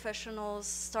healthcare professionals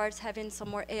start having some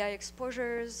more AI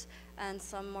exposures and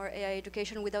some more AI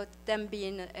education without them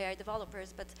being AI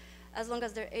developers. But as long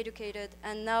as they're educated,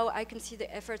 and now I can see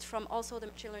the effort from also the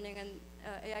machine learning and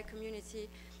AI community,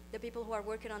 the people who are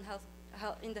working on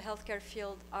in the healthcare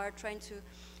field are trying to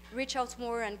reach out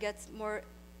more and get more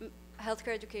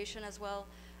healthcare education as well,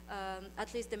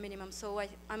 at least the minimum. So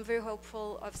I'm very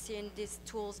hopeful of seeing these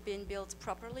tools being built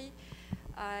properly.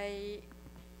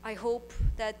 I hope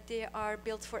that they are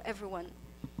built for everyone.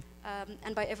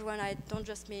 And by everyone, I don't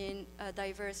just mean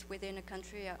diverse within a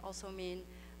country, I also mean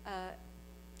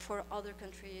for other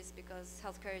countries, because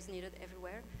healthcare is needed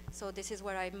everywhere. So this is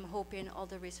where I'm hoping all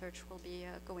the research will be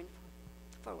going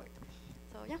forward.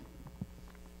 So yeah.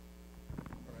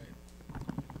 All right.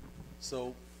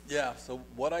 So yeah, so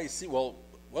what I see, well,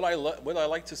 what I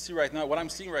like to see right now, what I'm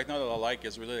seeing right now that I like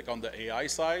is really like on the AI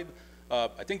side.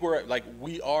 I think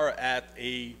we are at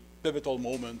a pivotal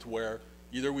moment where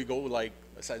either we go, like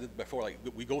I said before, like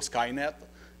we go Skynet,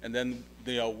 and then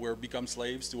we're become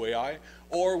slaves to AI,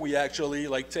 or we actually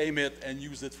like tame it and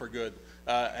use it for good.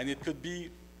 And it could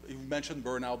be, you mentioned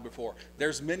burnout before.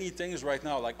 There's many things right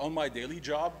now, like on my daily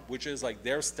job, which is like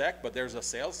there's tech, but there's a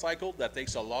sales cycle that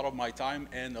takes a lot of my time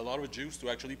and a lot of juice to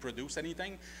actually produce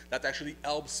anything. That actually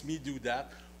helps me do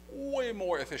that way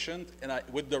more efficient and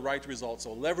with the right results.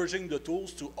 So leveraging the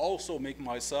tools to also make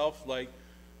myself like,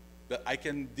 that I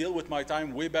can deal with my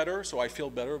time way better, so I feel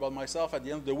better about myself. At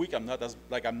the end of the week, I'm not as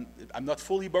like I'm not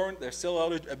fully burned. There's still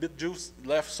a bit juice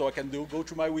left, so I can go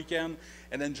through my weekend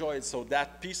and enjoy it. So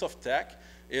that piece of tech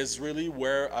is really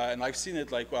where, and I've seen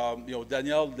it. Like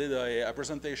Danielle did a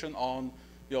presentation on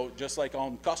just like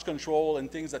on cost control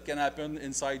and things that can happen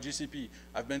inside GCP.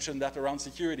 I've mentioned that around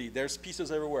security. There's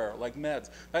pieces everywhere, like meds.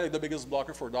 I think the biggest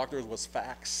blocker for doctors was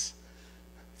fax.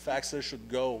 Faxes should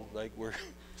go. Like we're.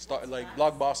 Like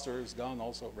Blockbuster is gone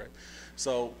also, right?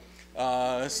 So,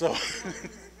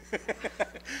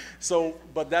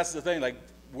 but that's the thing. Like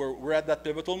we're at that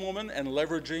pivotal moment, and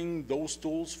leveraging those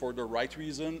tools for the right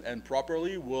reason and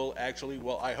properly will actually,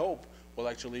 well, I hope, will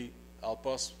actually help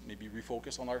us maybe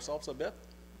refocus on ourselves a bit,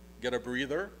 get a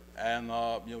breather, and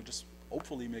just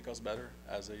hopefully make us better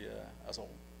as a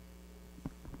whole.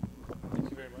 Thank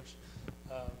you very much.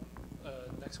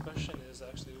 Next question is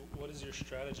actually, what is your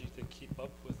strategy to keep up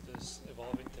with this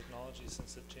evolving technology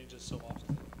since it changes so often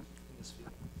in this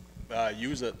field?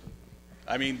 Use it.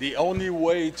 I mean, the only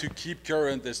way to keep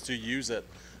current is to use it.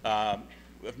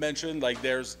 I've mentioned like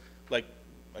there's like,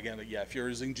 again, yeah, if you're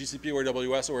using GCP or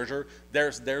AWS or Azure,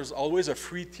 there's always a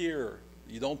free tier.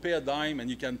 You don't pay a dime and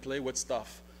you can play with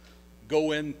stuff.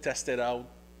 Go in, test it out,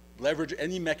 leverage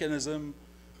any mechanism.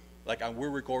 Like we're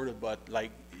recorded, but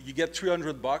like you get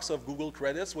 $300 of Google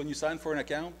credits when you sign for an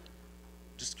account.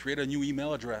 Just create a new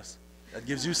email address. That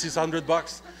gives you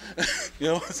 $600.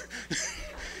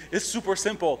 It's super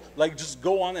simple. Like just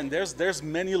go on, and there's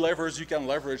many levers you can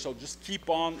leverage. So just keep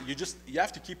on. You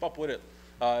have to keep up with it.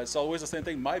 It's always the same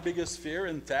thing. My biggest fear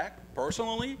in tech,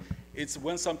 personally, it's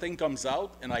when something comes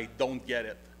out and I don't get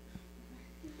it.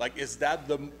 Like, is that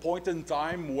the point in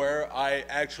time where I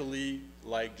actually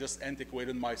like just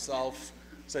antiquated myself?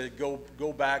 Say go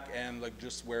back and like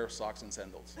just wear socks and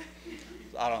sandals.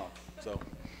 I don't know. So.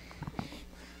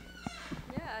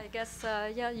 Yeah, I guess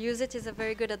use it is a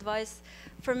very good advice.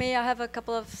 For me, I have a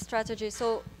couple of strategies.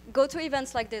 So go to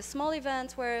events like this, small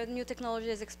events where new technology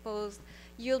is exposed.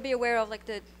 You'll be aware of like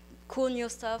the cool new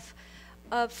stuff.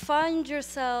 Find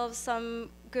yourself some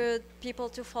good people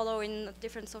to follow in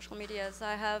different social medias.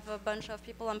 I have a bunch of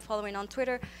people I'm following on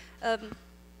Twitter.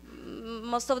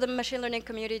 Most of the machine learning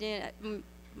community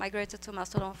migrated to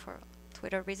Mastodon for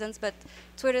Twitter reasons, but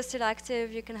Twitter is still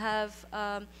active. You can have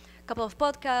a couple of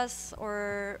podcasts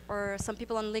or some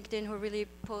people on LinkedIn who really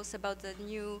post about the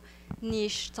new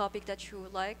niche topic that you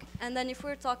like. And then if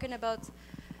we're talking about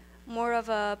more of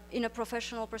in a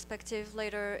professional perspective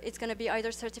later, it's going to be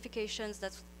either certifications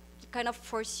that kind of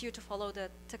force you to follow the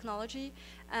technology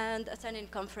and attending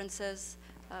conferences.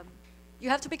 You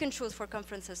have to pick and choose for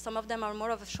conferences. Some of them are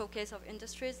more of a showcase of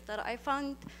industries that I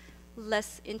found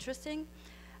less interesting.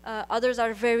 Others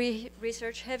are very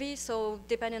research heavy, so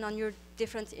depending on your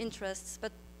different interests.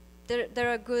 But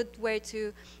they're a good way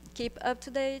to keep up to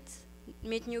date,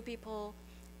 meet new people,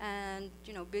 and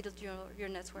build your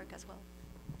network as well.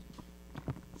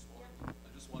 I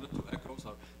just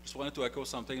wanted to echo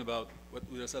something about what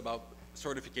we said about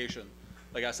certification.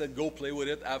 like I said, go play with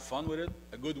it, have fun with it.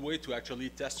 A good way to actually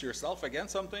test yourself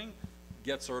against something,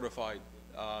 get certified.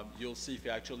 You'll see if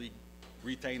you actually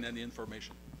retain any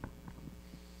information.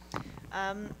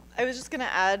 I was just going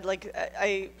to add, like,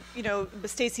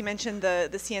 Stacy mentioned the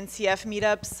CNCF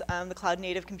meetups, the Cloud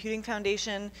Native Computing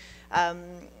Foundation.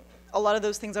 A lot of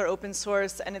those things are open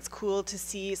source, and it's cool to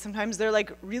see. Sometimes they're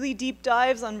like really deep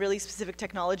dives on really specific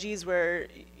technologies where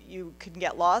you can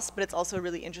get lost, but it's also a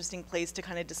really interesting place to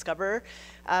kind of discover.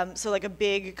 So like a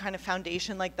big kind of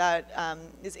foundation like that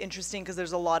is interesting because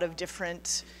there's a lot of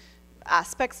different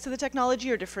aspects to the technology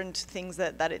or different things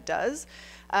that it does.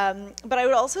 But I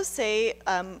would also say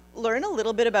learn a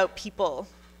little bit about people,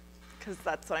 because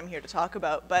that's what I'm here to talk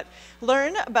about. But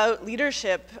learn about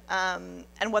leadership and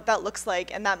what that looks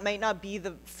like. And that might not be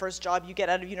the first job you get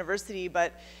out of university,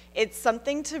 but it's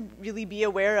something to really be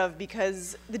aware of,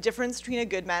 because the difference between a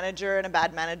good manager and a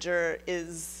bad manager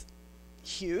is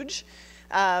huge.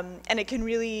 And it can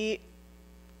really,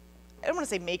 I don't want to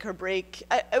say make or break,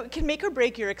 it can make or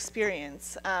break your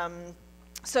experience.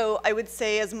 So I would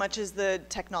say, as much as the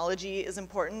technology is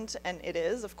important, and it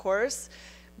is, of course,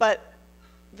 but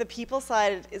the people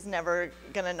side is never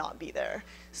gonna not be there.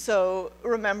 So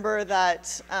remember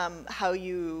that how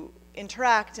you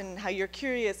interact and how you're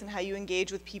curious and how you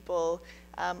engage with people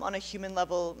on a human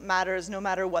level matters, no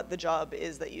matter what the job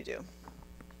is that you do.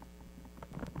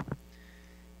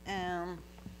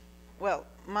 Well,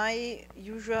 my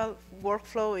usual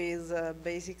workflow is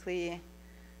basically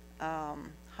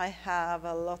I have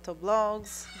a lot of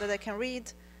blogs that I can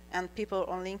read and people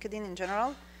on LinkedIn in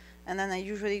general. And then I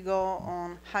usually go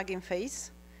on Hugging Face,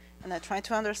 and I try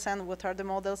to understand what are the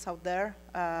models out there,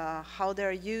 how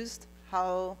they're used,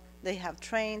 how they have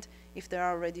trained, if there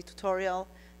are already tutorial.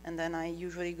 And then I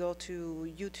usually go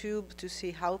to YouTube to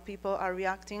see how people are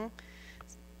reacting.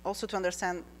 Also to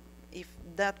understand if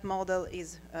that model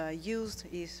is used,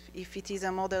 if it is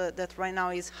a model that right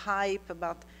now is hype,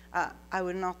 but I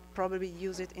will not probably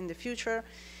use it in the future.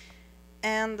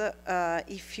 And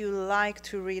if you like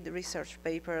to read research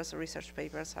papers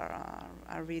are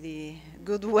a really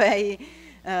good way.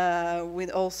 With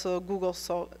also Google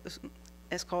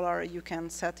Scholar, you can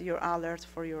set your alert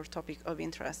for your topic of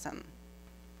interest and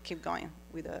keep going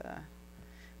with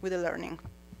the learning.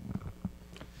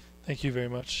 Thank you very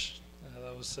much.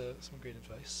 That was some great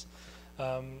advice.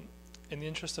 In the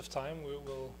interest of time, we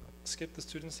will skip the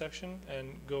student section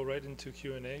and go right into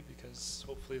Q&A, because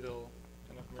hopefully they'll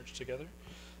kind of merge together,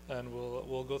 and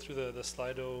we'll go through the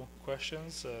Slido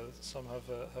questions. Some have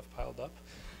piled up,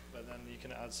 but then you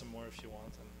can add some more if you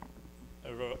want,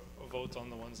 and vote on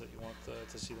the ones that you want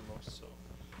to see the most. So.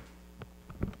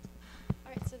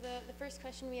 All right. So the first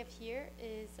question we have here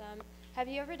is: have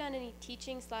you ever done any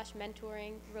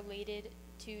teaching/mentoring related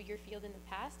to your field in the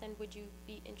past, and would you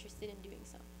be interested in doing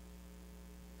so?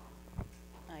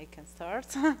 I can start.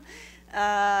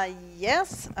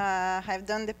 Yes, I've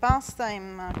done the past.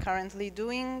 I'm currently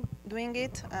doing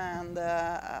it, and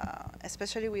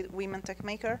especially with Women Tech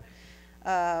Maker.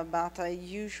 But I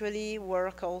usually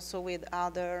work also with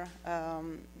other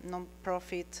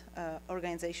non-profit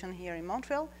organizations here in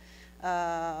Montreal.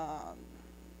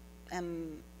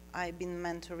 And I've been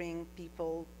mentoring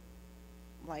people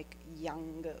like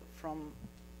young from,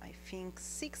 I think,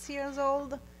 6 years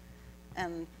old,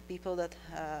 and people that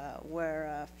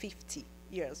were 50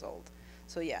 years old.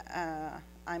 So yeah,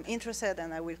 I'm interested,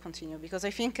 and I will continue, because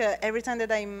I think every time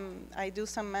that I do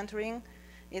some mentoring,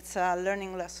 it's a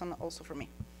learning lesson also for me.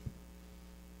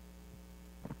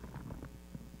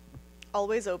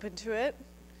 Always open to it.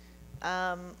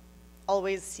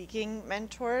 Always seeking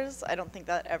mentors. I don't think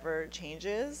that ever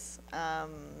changes.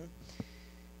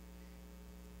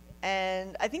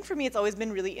 And I think for me, it's always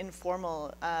been really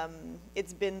informal.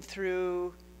 It's been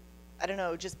through, I don't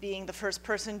know, just being the first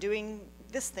person doing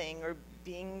this thing, or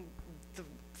being the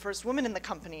first woman in the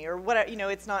company, or whatever. You know,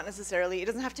 it's not necessarily, it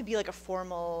doesn't have to be like a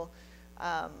formal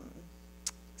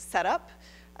setup.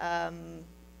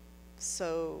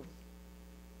 So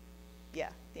yeah,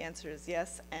 the answer is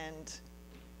yes, and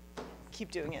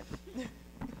keep doing it.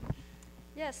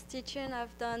 Yes, teaching,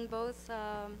 I've done both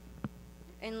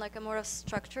in like a more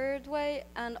structured way,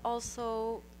 and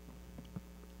also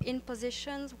in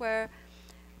positions where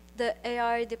the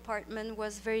AI department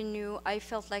was very new. I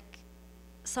felt like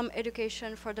some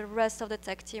education for the rest of the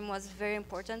tech team was very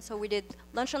important. So we did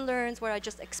lunch and learns where I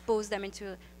just exposed them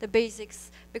into the basics,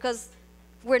 because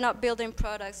we're not building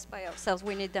products by ourselves,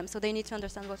 we need them. So they need to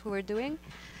understand what we were doing.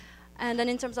 And then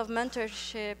in terms of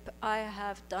mentorship, I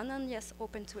have done, and yes,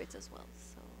 open to it as well.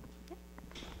 So, yeah.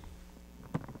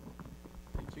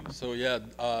 Thank you. So yeah,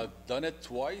 done it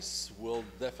twice. We'll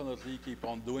definitely keep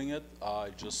on doing it. I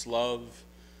just love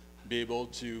be able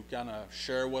to kind of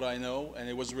share what I know, and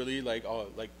it was really like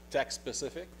tech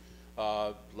specific.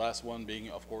 Last one being,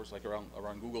 of course, like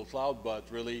around Google Cloud, but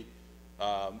really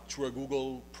through a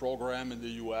Google program in the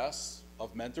U.S.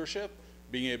 of mentorship,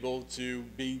 being able to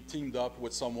be teamed up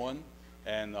with someone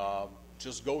and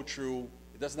just go through.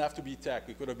 It doesn't have to be tech.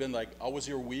 It could have been like, how was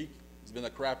your week? It's been a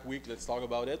crap week. Let's talk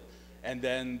about it. And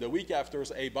then the week after,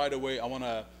 say, hey, by the way, I want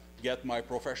to get my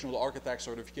professional architect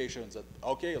certifications.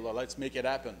 Okay, let's make it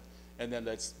happen. And then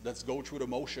let's go through the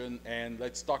motion and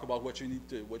let's talk about what you need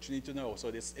to know. So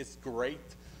it's great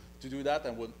to do that,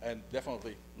 and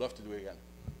definitely love to do it again.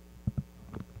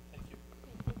 Thank you.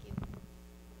 Okay, thank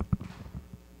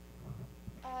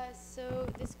you. So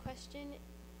this question,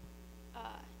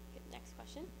 next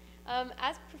question.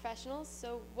 As professionals,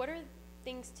 so what are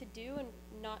things to do and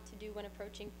not to do when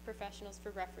approaching professionals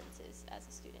for references as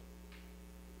a student?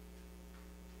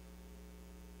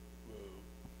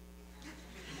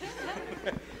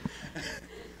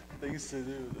 Things to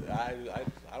do. I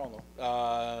don't know.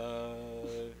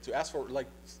 To ask for like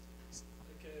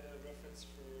a reference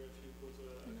for if you go to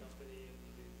a company and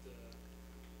you need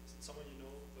someone you know,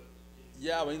 but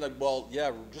yeah, I mean, like, well,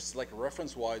 yeah, just like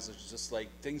reference-wise, it's just like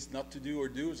things not to do or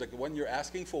do. It's like when you're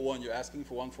asking for one, you're asking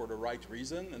for one for the right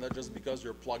reason, and not just because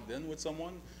you're plugged in with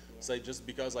someone. It's like just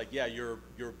because, like, yeah, you're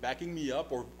backing me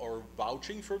up or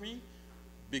vouching for me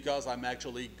because I'm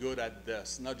actually good at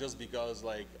this, not just because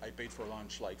like I paid for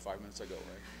lunch like 5 minutes ago,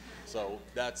 right? So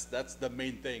that's the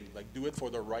main thing. Like, do it for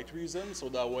the right reason, so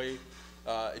that way.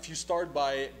 If you start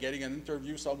by getting an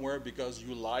interview somewhere because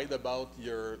you lied about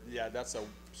your, that's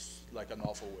like an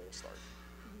awful way to start.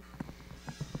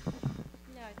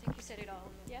 No, I think you said it all.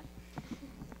 Yeah?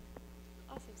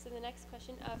 Awesome. So the next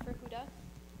question for Houda.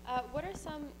 What are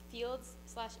some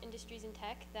fields/industries in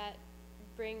tech that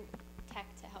bring tech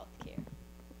to healthcare?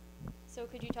 So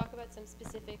could you talk about some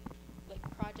specific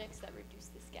projects that reduce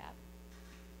this gap?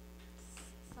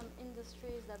 Some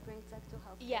industries that bring tech to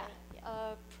healthcare. Yeah.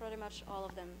 Pretty much all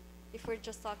of them. If we're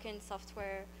just talking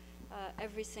software,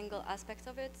 every single aspect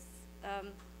of it.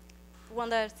 One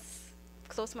that's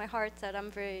close to my heart that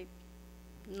I'm very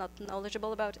not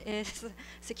knowledgeable about is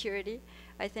security.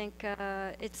 I think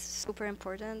it's super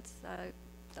important.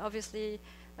 Obviously,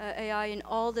 AI in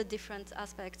all the different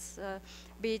aspects,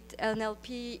 be it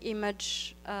NLP,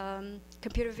 image,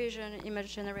 computer vision,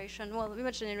 image generation. Well,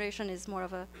 image generation is more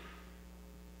of a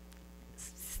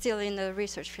still in the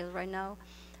research field right now.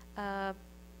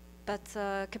 But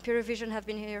computer vision have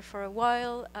been here for a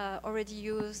while, already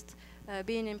used,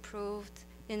 being improved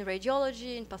in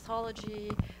radiology, in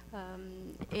pathology,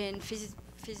 in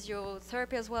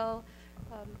physiotherapy as well.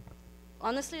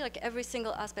 Honestly, like every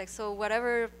single aspect. So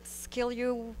whatever skill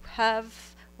you have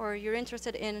or you're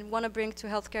interested in, want to bring to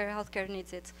healthcare, healthcare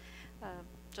needs it.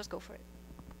 Just go for it.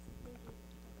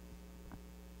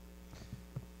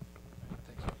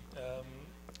 Thank you.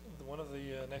 One of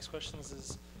the next questions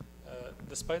is,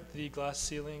 despite the glass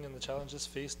ceiling and the challenges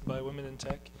faced by women in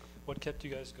tech, what kept you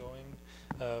guys going?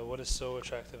 What is so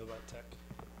attractive about tech?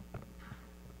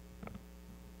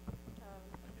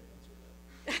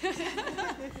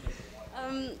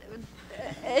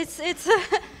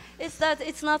 It's that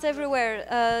it's not everywhere.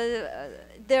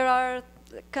 There are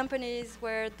companies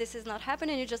where this is not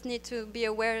happening. You just need to be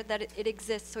aware that it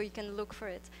exists, so you can look for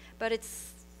it. But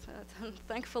it's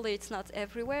thankfully it's not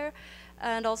everywhere.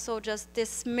 And also, just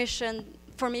this mission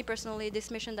for me personally,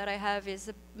 this mission that I have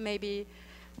is maybe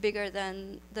bigger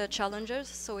than the challenges.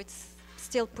 So it's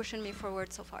still pushing me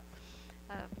forward so far.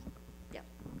 Yeah.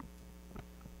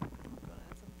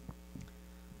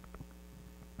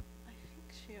 I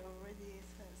think she already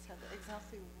said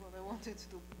exactly what I wanted to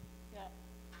do. Yeah.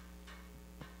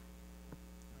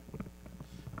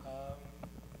 All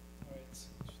right.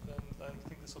 Then I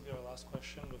think this will be our last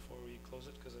question before we close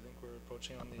it, because I think we're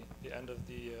approaching on the end of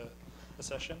the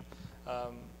session.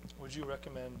 Would you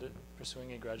recommend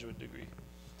pursuing a graduate degree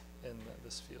in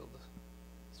this field?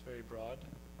 It's very broad.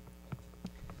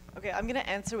 Okay, I'm gonna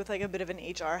answer with like a bit of an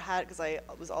HR hat because I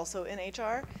was also in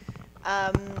HR.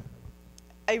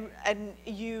 And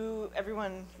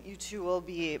everyone, you two will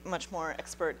be much more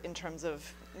expert in terms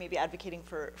of maybe advocating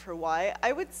for why.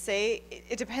 I would say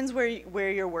it depends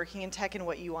where you're working in tech and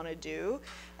what you want to do.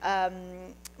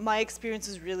 My experience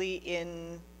is really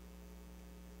in,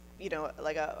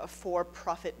 like a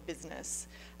for-profit business.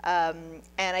 And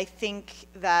I think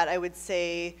that I would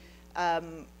say a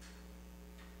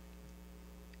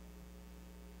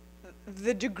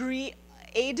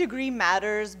degree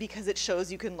matters because it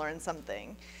shows you can learn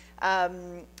something.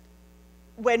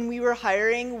 when we were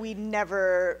hiring, we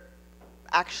never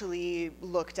actually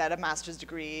looked at a master's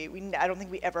degree. I don't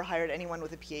think we ever hired anyone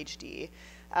with a PhD.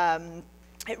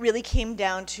 It really came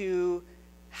down to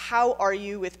how are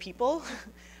you with people?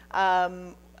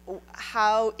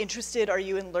 How interested are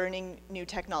you in learning new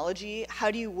technology?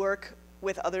 How do you work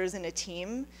with others in a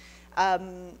team?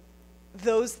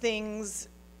 Those things,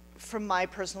 from my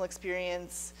personal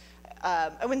experience,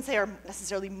 I wouldn't say are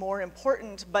necessarily more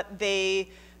important, but they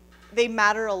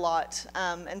matter a lot.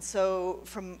 And so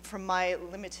from my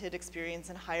limited experience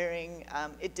in hiring,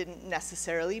 it didn't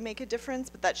necessarily make a difference,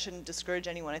 but that shouldn't discourage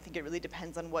anyone. I think it really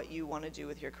depends on what you want to do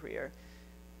with your career.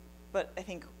 But I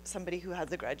think somebody who has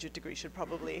a graduate degree should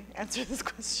probably answer this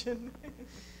question.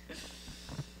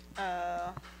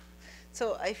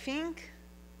 So I think,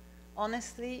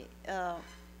 honestly,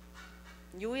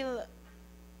 you will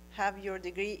have your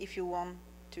degree if you want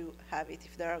to have it,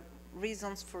 if there are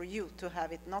reasons for you to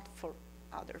have it, not for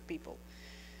other people.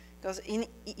 Because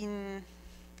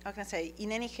how can I say,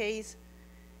 in any case,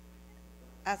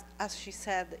 as she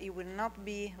said, it will not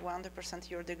be 100%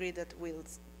 your degree that will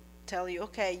tell you,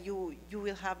 okay, you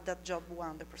will have that job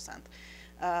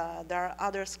 100%. There are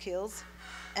other skills,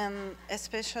 and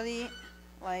especially,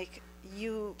 like,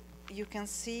 you can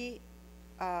see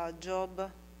a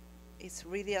job, it's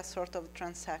really a sort of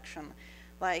transaction.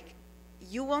 Like,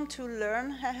 you want to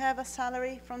learn, have a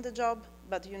salary from the job,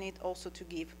 but you need also to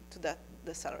give to that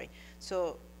the salary.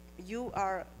 So you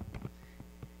are,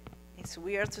 it's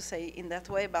weird to say in that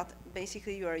way, but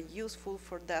basically you are useful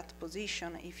for that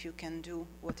position if you can do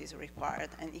what is required,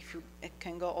 and if you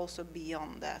can go also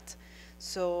beyond that.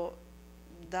 So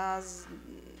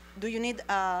do you need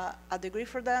a degree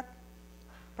for that?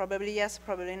 Probably yes,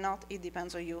 probably not. It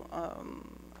depends on you.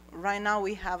 Right now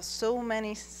we have so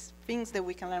many things that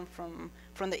we can learn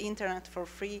from the internet for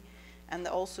free, and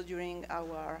also during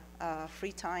our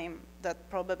free time, that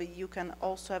probably you can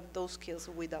also have those skills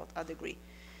without a degree.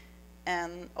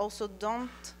 And also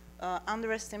don't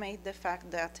underestimate the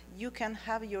fact that you can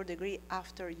have your degree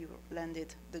after you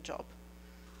landed the job.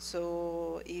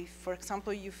 So if, for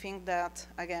example, you think that,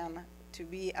 again, to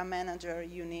be a manager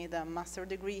you need a master's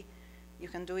degree, you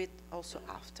can do it also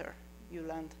after you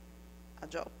land a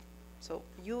job. So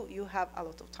you have a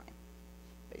lot of time,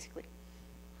 basically.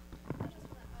 I just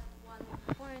want to add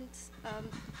one point.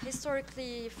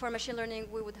 Historically, for machine learning,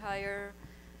 we would hire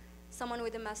someone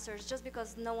with a master's just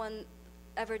because no one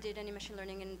ever did any machine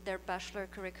learning in their bachelor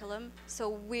curriculum. So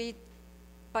we,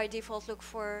 by default, look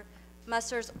for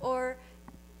masters, or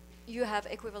you have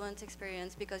equivalent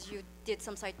experience because you did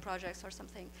some side projects or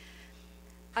something.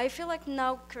 I feel like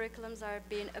now curriculums are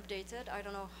being updated. I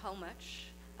don't know how much.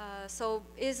 So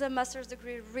is a master's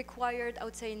degree required? I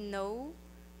would say no.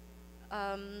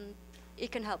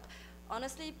 It can help.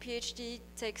 Honestly, PhD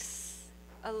takes,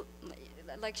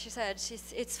 like she said,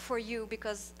 it's for you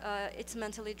because it's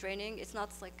mentally draining. It's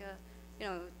not like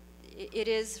it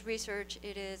is research,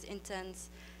 it is intense.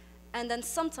 And then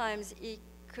sometimes it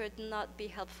could not be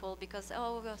helpful because,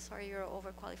 oh, well, sorry, you're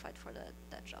overqualified for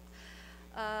that job.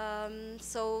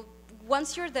 So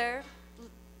once you're there,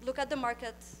 look at the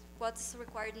market, what's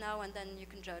required now, and then you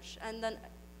can judge. And then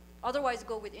otherwise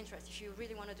go with interest. If you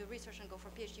really want to do research and go for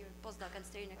PhD or postdoc and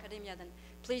stay in academia, then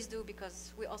please do,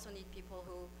 because we also need people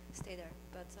who stay there.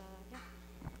 But yeah.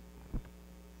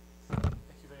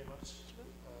 Thank you very much.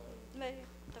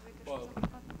 Well,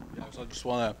 yeah, so I just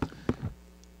want to,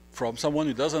 from someone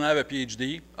who doesn't have a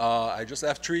PhD, I just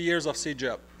have 3 years of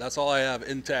CJEP. That's all I have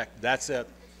in tech. That's it.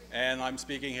 And I'm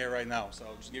speaking here right now. So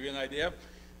just to give you an idea,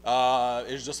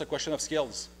 it's just a question of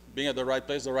skills, being at the right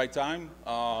place, the right time.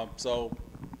 So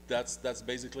that's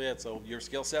basically it. So your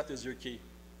skill set is your key.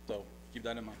 So keep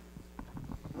that in mind.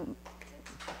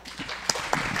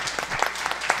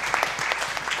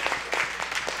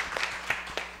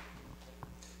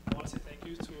 I want to say thank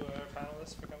you to our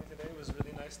panelists for coming today. It was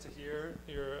really nice to hear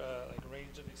your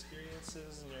range of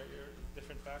experiences and your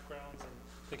different backgrounds, and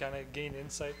to kind of gain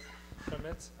insight from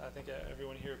it. I think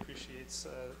everyone here appreciates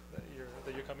that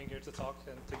you're coming here to talk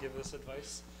and to give this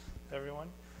advice to everyone.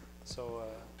 So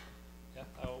yeah,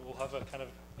 we'll have a kind of,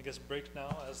 I guess, break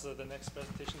now as the next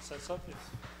presentation sets up. If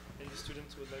any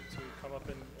students would like to come up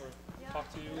and or talk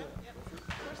to you. Yeah, of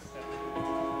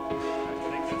course.